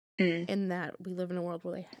Mm. and that we live in a world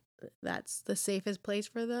where that's the safest place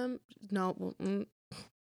for them. No,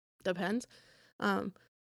 depends.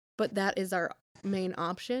 But that is our main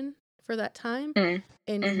option for that time. Mm.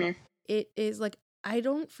 And Mm-hmm. it is like, I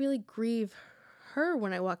don't really grieve her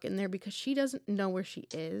when I walk in there because she doesn't know where she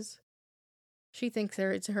is. She thinks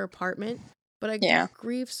it's her apartment, but I Yeah.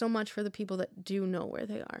 grieve so much for the people that do know where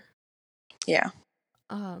they are. Yeah.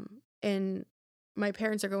 And my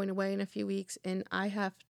parents are going away in a few weeks, and I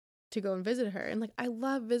have to go and visit her. And like, I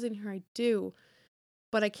love visiting her, I do,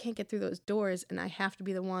 but I can't get through those doors, and I have to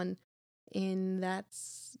be the one, and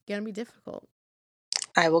that's gonna be difficult.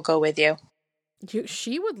 I will go with you.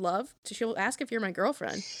 She would love to. She'll ask if you're my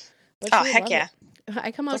girlfriend, but Oh, she would heck love yeah. it.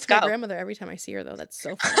 I come out Let's to my go. grandmother every time I see her, though. That's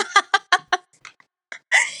so funny.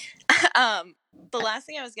 The last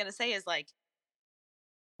thing I was going to say is, like,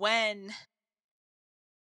 when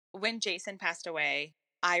Jason passed away,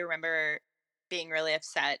 I remember being really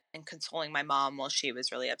upset and consoling my mom while she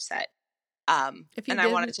was really upset. If you And I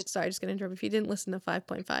wanted didn't, to, sorry, just gonna interrupt. If you didn't listen to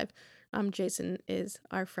 5.5, Jason is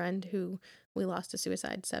our friend who we lost to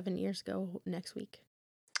suicide 7 years ago next week.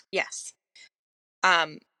 yes.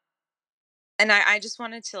 Um, and I just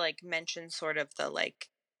wanted to, like, mention sort of the, like,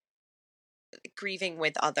 grieving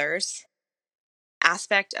with others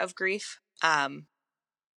aspect of grief.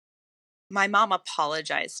 My mom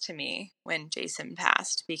apologized to me when Jason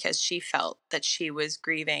passed because she felt that she was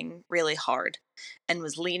grieving really hard and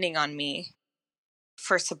was leaning on me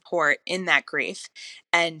for support in that grief.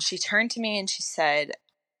 And she turned to me and she said,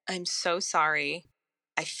 "I'm so sorry.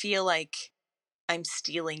 I feel like I'm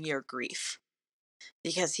stealing your grief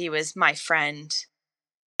because he was my friend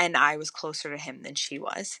and I was closer to him than she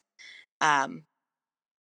was." Um,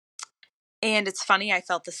 and it's funny, I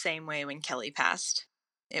felt the same way when Kelly passed.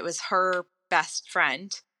 It was her best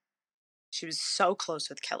friend. She was so close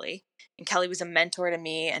with Kelly. And Kelly was a mentor to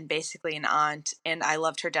me and basically an aunt. And I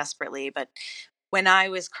loved her desperately. But when I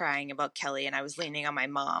was crying about Kelly and I was leaning on my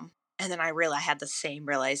mom, and then I had the same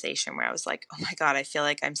realization where I was like, oh my God, I feel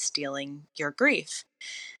like I'm stealing your grief.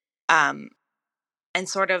 And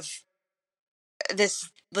sort of this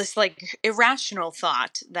like irrational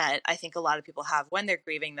thought that I think a lot of people have when they're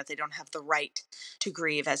grieving, that they don't have the right to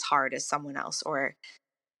grieve as hard as someone else, or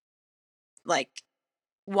like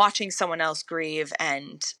watching someone else grieve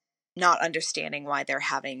and not understanding why they're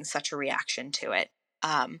having such a reaction to it.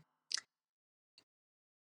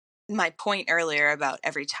 My point earlier about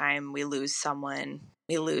every time we lose someone,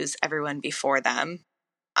 we lose everyone before them.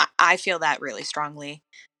 I feel that really strongly.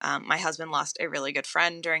 My husband lost a really good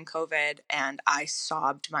friend during COVID, and I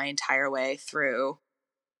sobbed my entire way through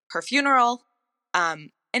her funeral.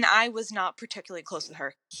 And I was not particularly close with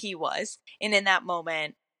her. He was. And in that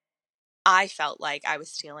moment, I felt like I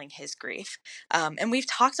was stealing his grief. And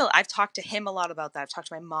I've talked to him a lot about that. I've talked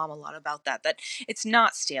to my mom a lot about that it's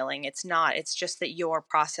not stealing. It's just that you're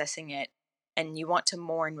processing it and you want to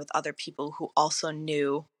mourn with other people who also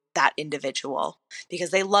knew that individual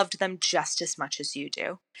because they loved them just as much as you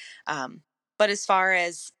do. But as far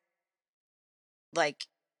as like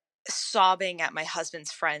sobbing at my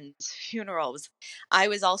husband's friend's funerals, I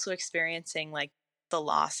was also experiencing like the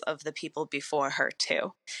loss of the people before her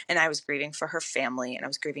too. And I was grieving for her family, and I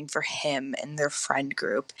was grieving for him and their friend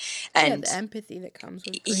group. Yeah, And the empathy that comes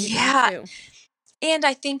with grieving yeah, too. and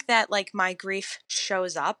I think that like my grief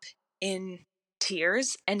shows up in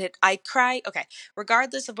tears, and I cry. Okay,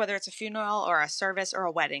 regardless of whether it's a funeral or a service or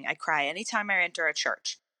a wedding, I cry anytime I enter a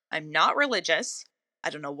church. I'm not religious. I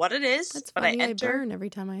don't know what it is, That's but I funny. I enter. burn every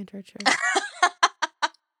time I enter a church.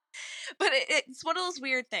 But it's one of those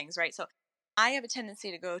weird things, right? So I have a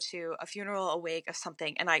tendency to go to a funeral, a wake of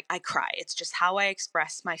something, and I cry. It's just how I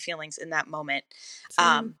express my feelings in that moment.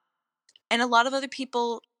 Same. And a lot of other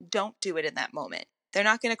people don't do it in that moment. They're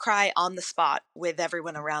not going to cry on the spot with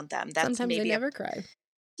everyone around them. That's Sometimes they maybe never cry.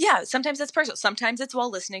 yeah, sometimes that's personal. Sometimes it's while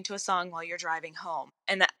listening to a song while you're driving home.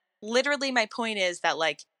 And literally my point is that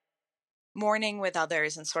like mourning with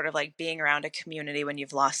others and sort of like being around a community when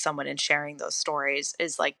you've lost someone and sharing those stories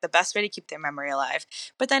is like the best way to keep their memory alive.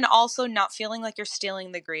 But then also not feeling like you're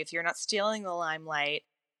stealing the grief, you're not stealing the limelight,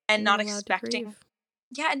 and You're not allowed to expecting, grieve.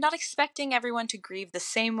 yeah, and not expecting everyone to grieve the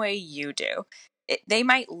same way you do. They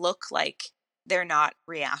might look like they're not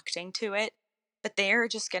reacting to it, but they're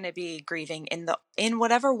just going to be grieving in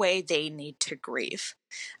whatever way they need to grieve.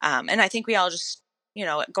 And I think we all just,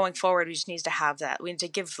 going forward, we just need to have that. We need to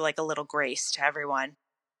give like a little grace to everyone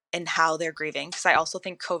and how they're grieving, because I also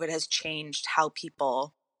think COVID has changed how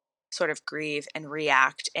people sort of grieve and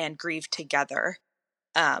react and grieve together.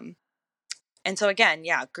 Um, and so again,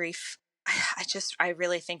 yeah, grief. I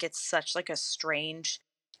really think it's such like a strange.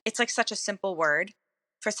 It's like such a simple word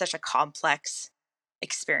for such a complex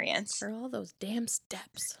experience For all those damn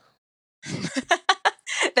steps.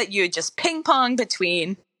 that you just ping pong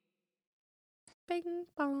between. Bing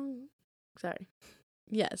bong. Sorry.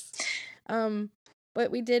 Yes.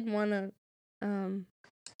 But we did want to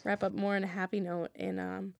wrap up more on a happy note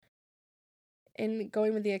and in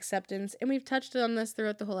going with the acceptance. And we've touched on this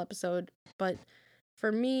throughout the whole episode, but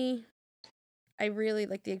for me, I really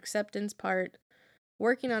like the acceptance part,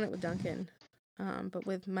 working on it with Duncan, but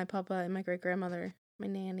with my papa and my great grandmother, my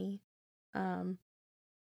nanny, um,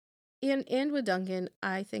 and with Duncan,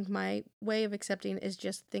 I think my way of accepting is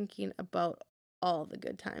just thinking about all the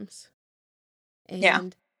good times, Yeah.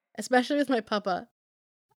 and especially with my papa,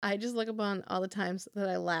 I just look upon all the times that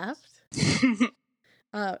I laughed, and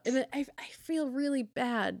then I feel really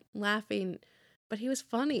bad laughing, but he was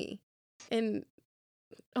funny, and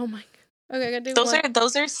oh my god, okay, I gotta do those one. are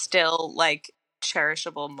those are still like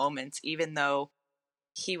cherishable moments, even though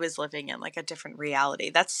he was living in like a different reality.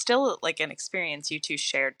 That's still like an experience you two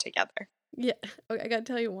shared together. Yeah, okay, I gotta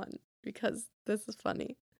tell you one because this is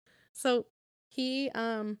funny. So he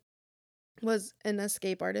was an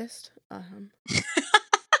escape artist,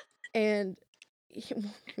 and he,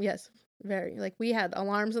 yes, very like we had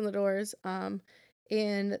alarms on the doors, and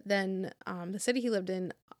then the city he lived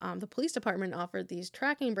in, the police department offered these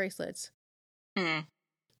tracking bracelets. Mm.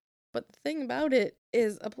 But the thing about it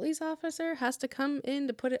is, a police officer has to come in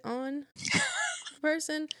to put it on the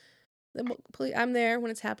person. I'm there when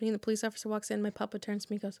it's happening. The police officer walks in. My papa turns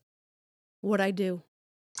to me, and goes, "What'd I do?"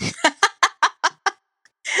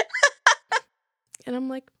 And I'm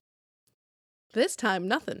like, "This time,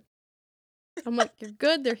 nothing." I'm like, "You're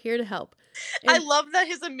good. They're here to help." I And love that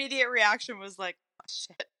his immediate reaction was like, oh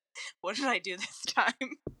shit, what did I do this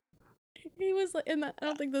time? he was like, and I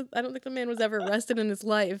don't think the man was ever arrested in his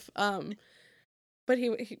life. But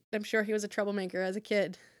I'm sure he was a troublemaker as a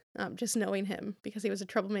kid. Just knowing him because he was a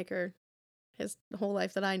troublemaker his whole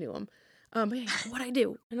life that I knew him. But yeah, he's like, "What'd I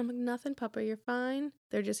do?" And I'm like, "Nothing, Papa. You're fine.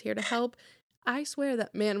 They're just here to help." I swear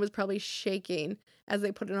that man was probably shaking as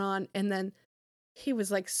they put it on, and then he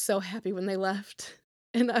was like so happy when they left.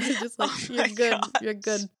 And I was just like, Oh "You're my good. god. You're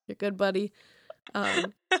good. You're good, buddy."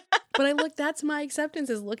 Um, but that's my acceptance,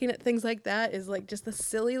 is looking at things like that, is like just the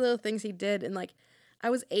silly little things he did. And like, I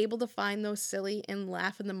was able to find those silly and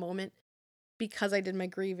laugh in the moment because I did my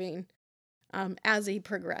grieving, as he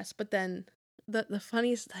progressed. But then the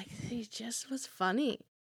funniest, like, he just was funny.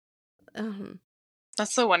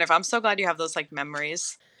 That's so wonderful. I'm so glad you have those like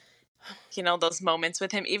memories. Those moments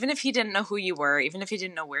with him, even if he didn't know who you were, even if he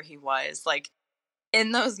didn't know where he was, like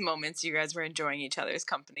in those moments you guys were enjoying each other's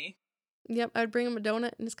company. Yep, I'd bring him a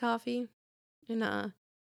donut and his coffee, and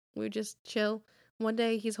we would just chill. One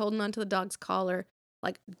day he's holding onto the dog's collar,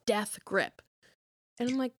 like death grip. And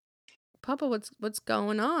I'm like, "Papa, what's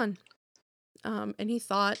going on?" And he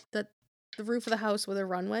thought that the roof of the house was a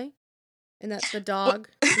runway, and that the What? dog,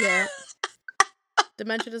 yeah,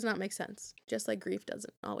 dementia does not make sense. Just like grief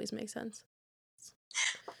doesn't always make sense.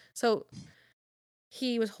 So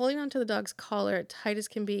he was holding onto the dog's collar tight as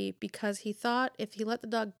can be because he thought if he let the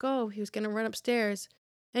dog go, he was going to run upstairs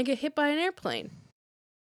and get hit by an airplane.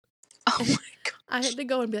 Oh And my god. I had to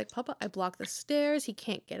go and be like, Papa, I blocked the stairs. He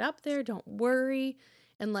can't get up there. Don't worry.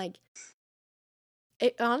 And like,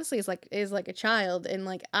 it honestly is like a child. And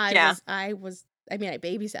like, Yeah. I mean, I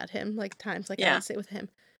babysat him like times, like I Yeah. would sit with him.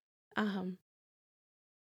 Um,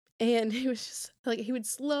 and he was just like, he would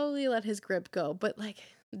slowly let his grip go. But like,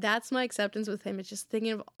 that's my acceptance with him. It's just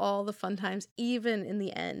thinking of all the fun times, even in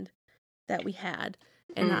the end, that we had.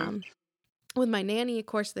 And Mm. with my nanny, of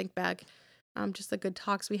course, think back, just the good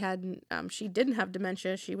talks we had. And, she didn't have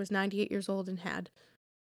dementia. She was 98 years old and had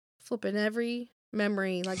flipping every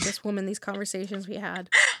memory, like this woman, these conversations we had.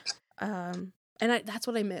 And that's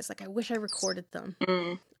what I miss. Like, I wish I recorded them.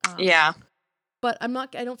 Mm. Um, Yeah. but I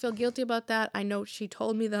don't feel guilty about that. I know she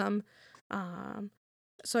told me them.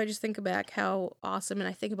 So I just think back how awesome, and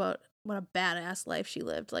I think about what a badass life she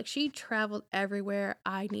lived. Like, she traveled everywhere.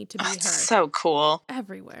 I need to Oh, be it's her. so cool.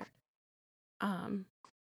 Everywhere.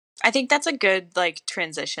 I think that's a good like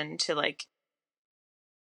transition to like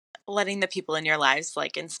letting the people in your lives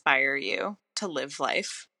like inspire you to live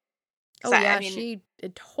life. Because Oh I yeah, mean,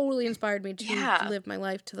 it totally inspired me to yeah, live my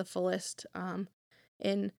life to the fullest.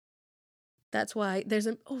 And that's why there's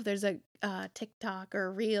a TikTok or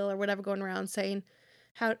a reel or whatever going around saying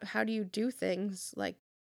how do you do things like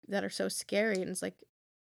that are so scary, and it's like,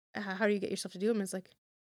 how do you get yourself to do them? It's like,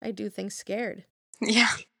 I do things scared. yeah,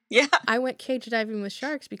 yeah, I went cage diving with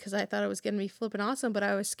sharks because I thought it was gonna be flipping awesome, but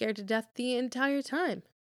I was scared to death the entire time,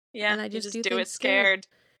 yeah. and I You just just do do things it scared. scared.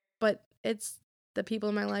 But it's the people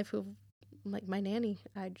in my life who, like my nanny,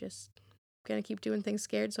 I just gonna keep doing things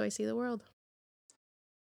scared so I see the world.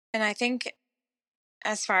 And I think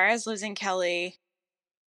as far as losing Kelly,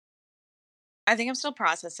 I think I'm still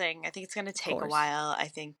processing. I think it's going to Of take a course. while. I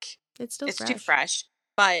think It's still it's too fresh. fresh.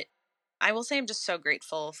 But I will say I'm just so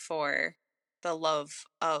grateful for the love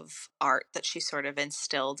of art that she sort of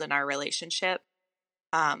instilled in our relationship.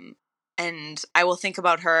 Um, and I will think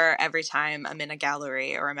about her every time I'm in a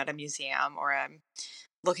gallery or I'm at a museum or I'm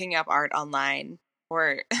looking up art online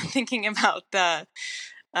or thinking about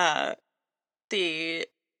uh, the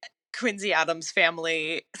Quincy Adams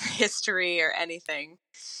family history or anything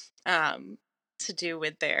um, to do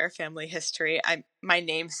with their family history. My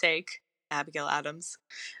namesake, Abigail Adams.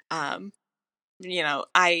 Um, you know,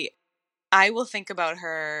 I will think about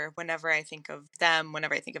her whenever I think of them,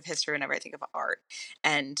 whenever I think of history, whenever I think of art,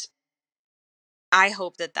 and I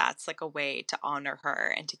hope that that's like a way to honor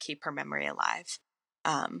her and to keep her memory alive.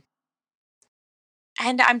 Um,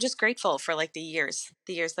 and I'm just grateful for like the years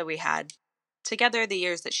that we had together, the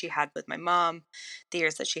years that she had with my mom, the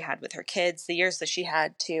years that she had with her kids, the years that she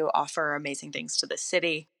had to offer amazing things to the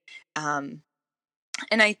city. Um,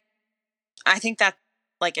 and I think that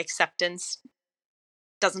like acceptance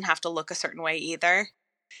doesn't have to look a certain way either.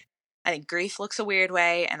 I think grief looks a weird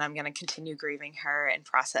way, and I'm going to continue grieving her and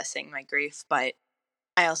processing my grief. But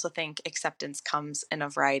I also think acceptance comes in a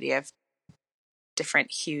variety of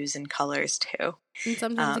different hues and colors too. And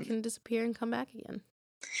sometimes it Um, can disappear and come back again.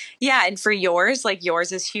 yeah, and for yours, like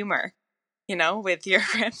yours is humor, you know, with your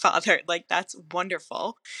grandfather, like that's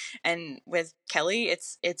wonderful. And with Kelly,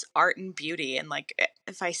 it's art and beauty. And like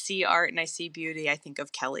if I see art and I see beauty, I think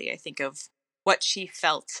of Kelly. I think of what she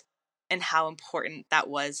felt and how important that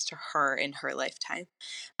was to her in her lifetime.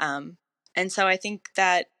 Um, and so I think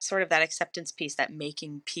that sort of that acceptance piece, that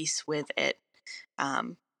making peace with it,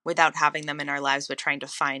 without having them in our lives, but trying to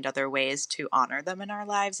find other ways to honor them in our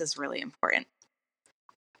lives is really important.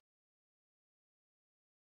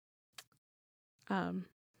 Um,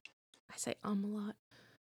 I say a lot.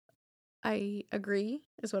 I agree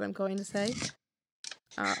is what I'm going to say.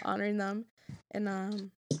 Honoring them, and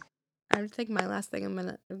I think my last thing I'm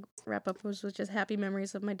gonna wrap up was just happy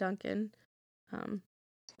memories of my Duncan.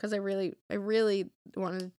 Because I really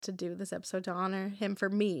wanted to do this episode to honor him for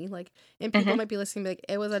me. Like, and people Mm-hmm. might be listening, and be like,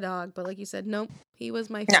 it was a dog, but like you said, nope, he was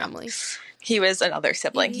my No, family. he was another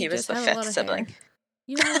sibling. He He was just the had a fifth lot of sibling.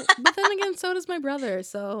 hair, But then again, so does my brother.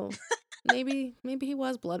 So maybe he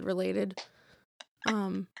was blood related.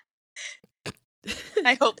 Um,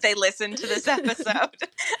 I hope they listen to this episode.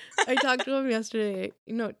 I talked to him yesterday,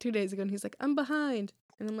 2 days ago, and he's like, I'm behind.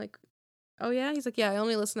 And I'm like, oh yeah? He's like, yeah, I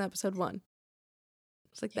only listened to episode 1.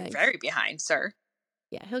 It's like, You're thanks. very behind, sir.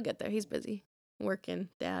 Yeah, he'll get there. He's busy working,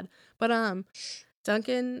 dad. But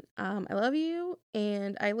Duncan, I love you,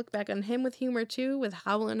 and I look back on him with humor too, with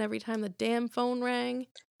howling every time the damn phone rang,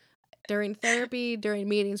 during therapy, during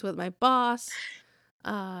meetings with my boss,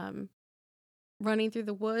 um, running through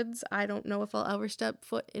the woods. I don't know if I'll ever step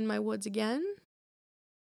foot in my woods again.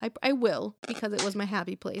 I will, because it was my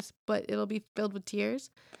happy place, but it'll be filled with tears.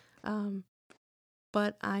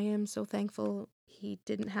 But I am so thankful he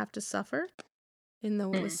didn't have to suffer. And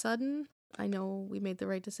though it was sudden, I know we made the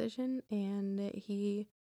right decision, and he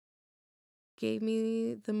gave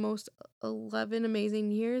me the most 11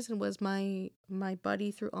 amazing years and was my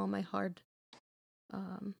buddy through all my hard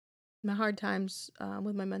times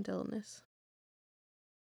with my mental illness.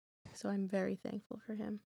 So I'm very thankful for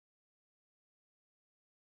him.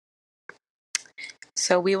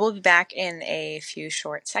 So we will be back in a few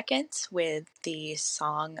short seconds with the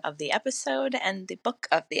song of the episode and the book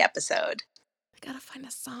of the episode. I gotta find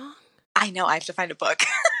a song. I know, I have to find a book.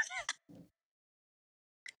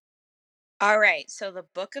 All right, so the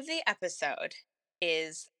book of the episode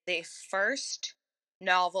is the first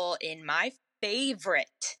novel in my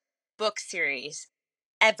favorite book series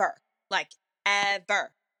ever. Like,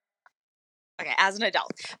 ever. Okay, as an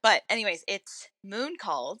adult. But anyways, it's Moon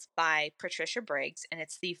Called by Patricia Briggs, and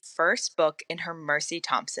it's the first book in her Mercy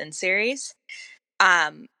Thompson series.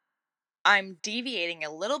 I'm deviating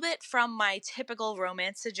a little bit from my typical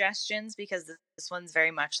romance suggestions because this one's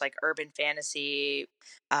very much like urban fantasy.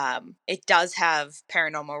 It does have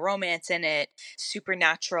paranormal romance in it,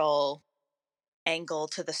 supernatural angle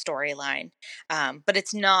to the storyline, but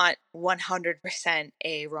it's not 100%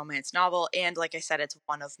 a romance novel. And like I said, it's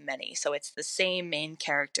one of many. So it's the same main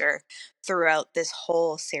character throughout this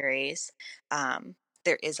whole series.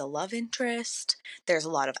 There is a love interest, there's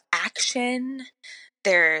a lot of action.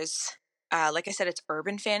 There's like I said, it's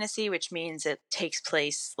urban fantasy, which means it takes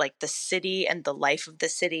place like the city, and the life of the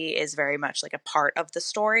city is very much like a part of the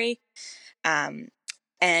story. Um,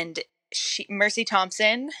 and Mercy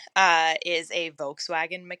Thompson is a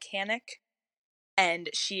Volkswagen mechanic, and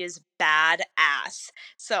she is badass.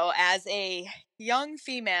 So as a young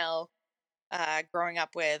female growing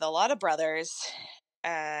up with a lot of brothers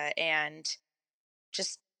and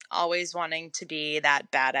just always wanting to be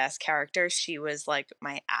that badass character, she was like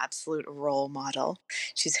my absolute role model.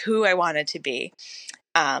 She's who I wanted to be.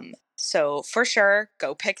 So for sure,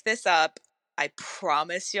 go pick this up. I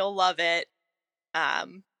promise you'll love it.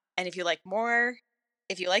 And if you like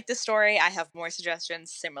the story, I have more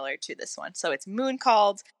suggestions similar to this one. So it's Moon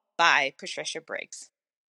Called by Patricia Briggs.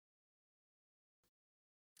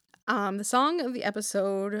 The song of the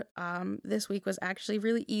episode this week was actually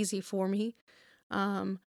really easy for me.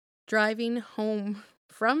 Driving home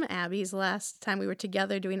from Abby's last time we were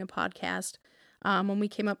together doing a podcast, when we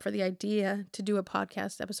came up for the idea to do a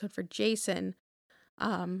podcast episode for Jason,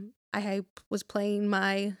 I was playing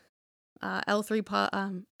my L3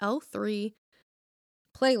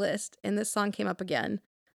 playlist, and this song came up again.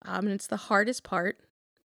 And it's The Hardest Part.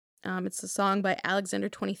 It's a song by Alexander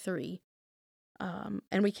 23.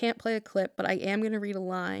 And we can't play a clip, but I am going to read a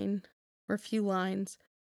line or a few lines.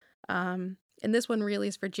 And this one really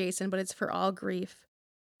is for Jason, but it's for all grief.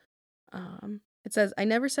 It says, I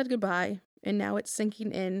never said goodbye, and now it's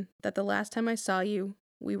sinking in that the last time I saw you,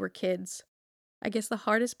 we were kids. I guess the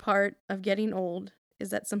hardest part of getting old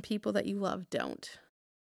is that some people that you love don't.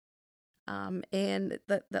 And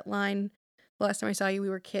that line, the last time I saw you, we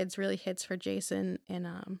were kids, really hits for Jason, and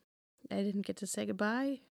I didn't get to say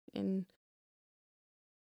goodbye, and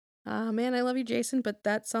man, I love you, Jason, but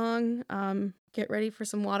that song, get ready for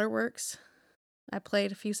some waterworks. I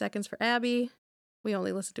played a few seconds for Abby. We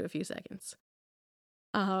only listened to a few seconds.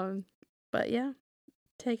 But yeah,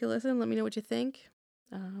 take a listen. Let me know what you think.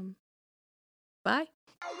 Bye.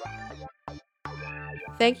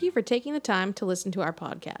 Thank you for taking the time to listen to our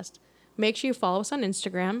podcast. Make sure you follow us on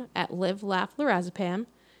Instagram at livelaughlorazepam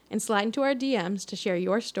and slide into our DMs to share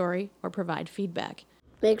your story or provide feedback.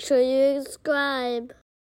 Make sure you subscribe.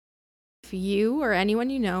 If you or anyone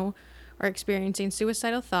you know are experiencing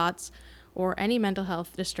suicidal thoughts or any mental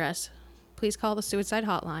health distress, please call the suicide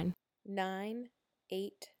hotline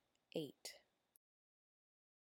 988.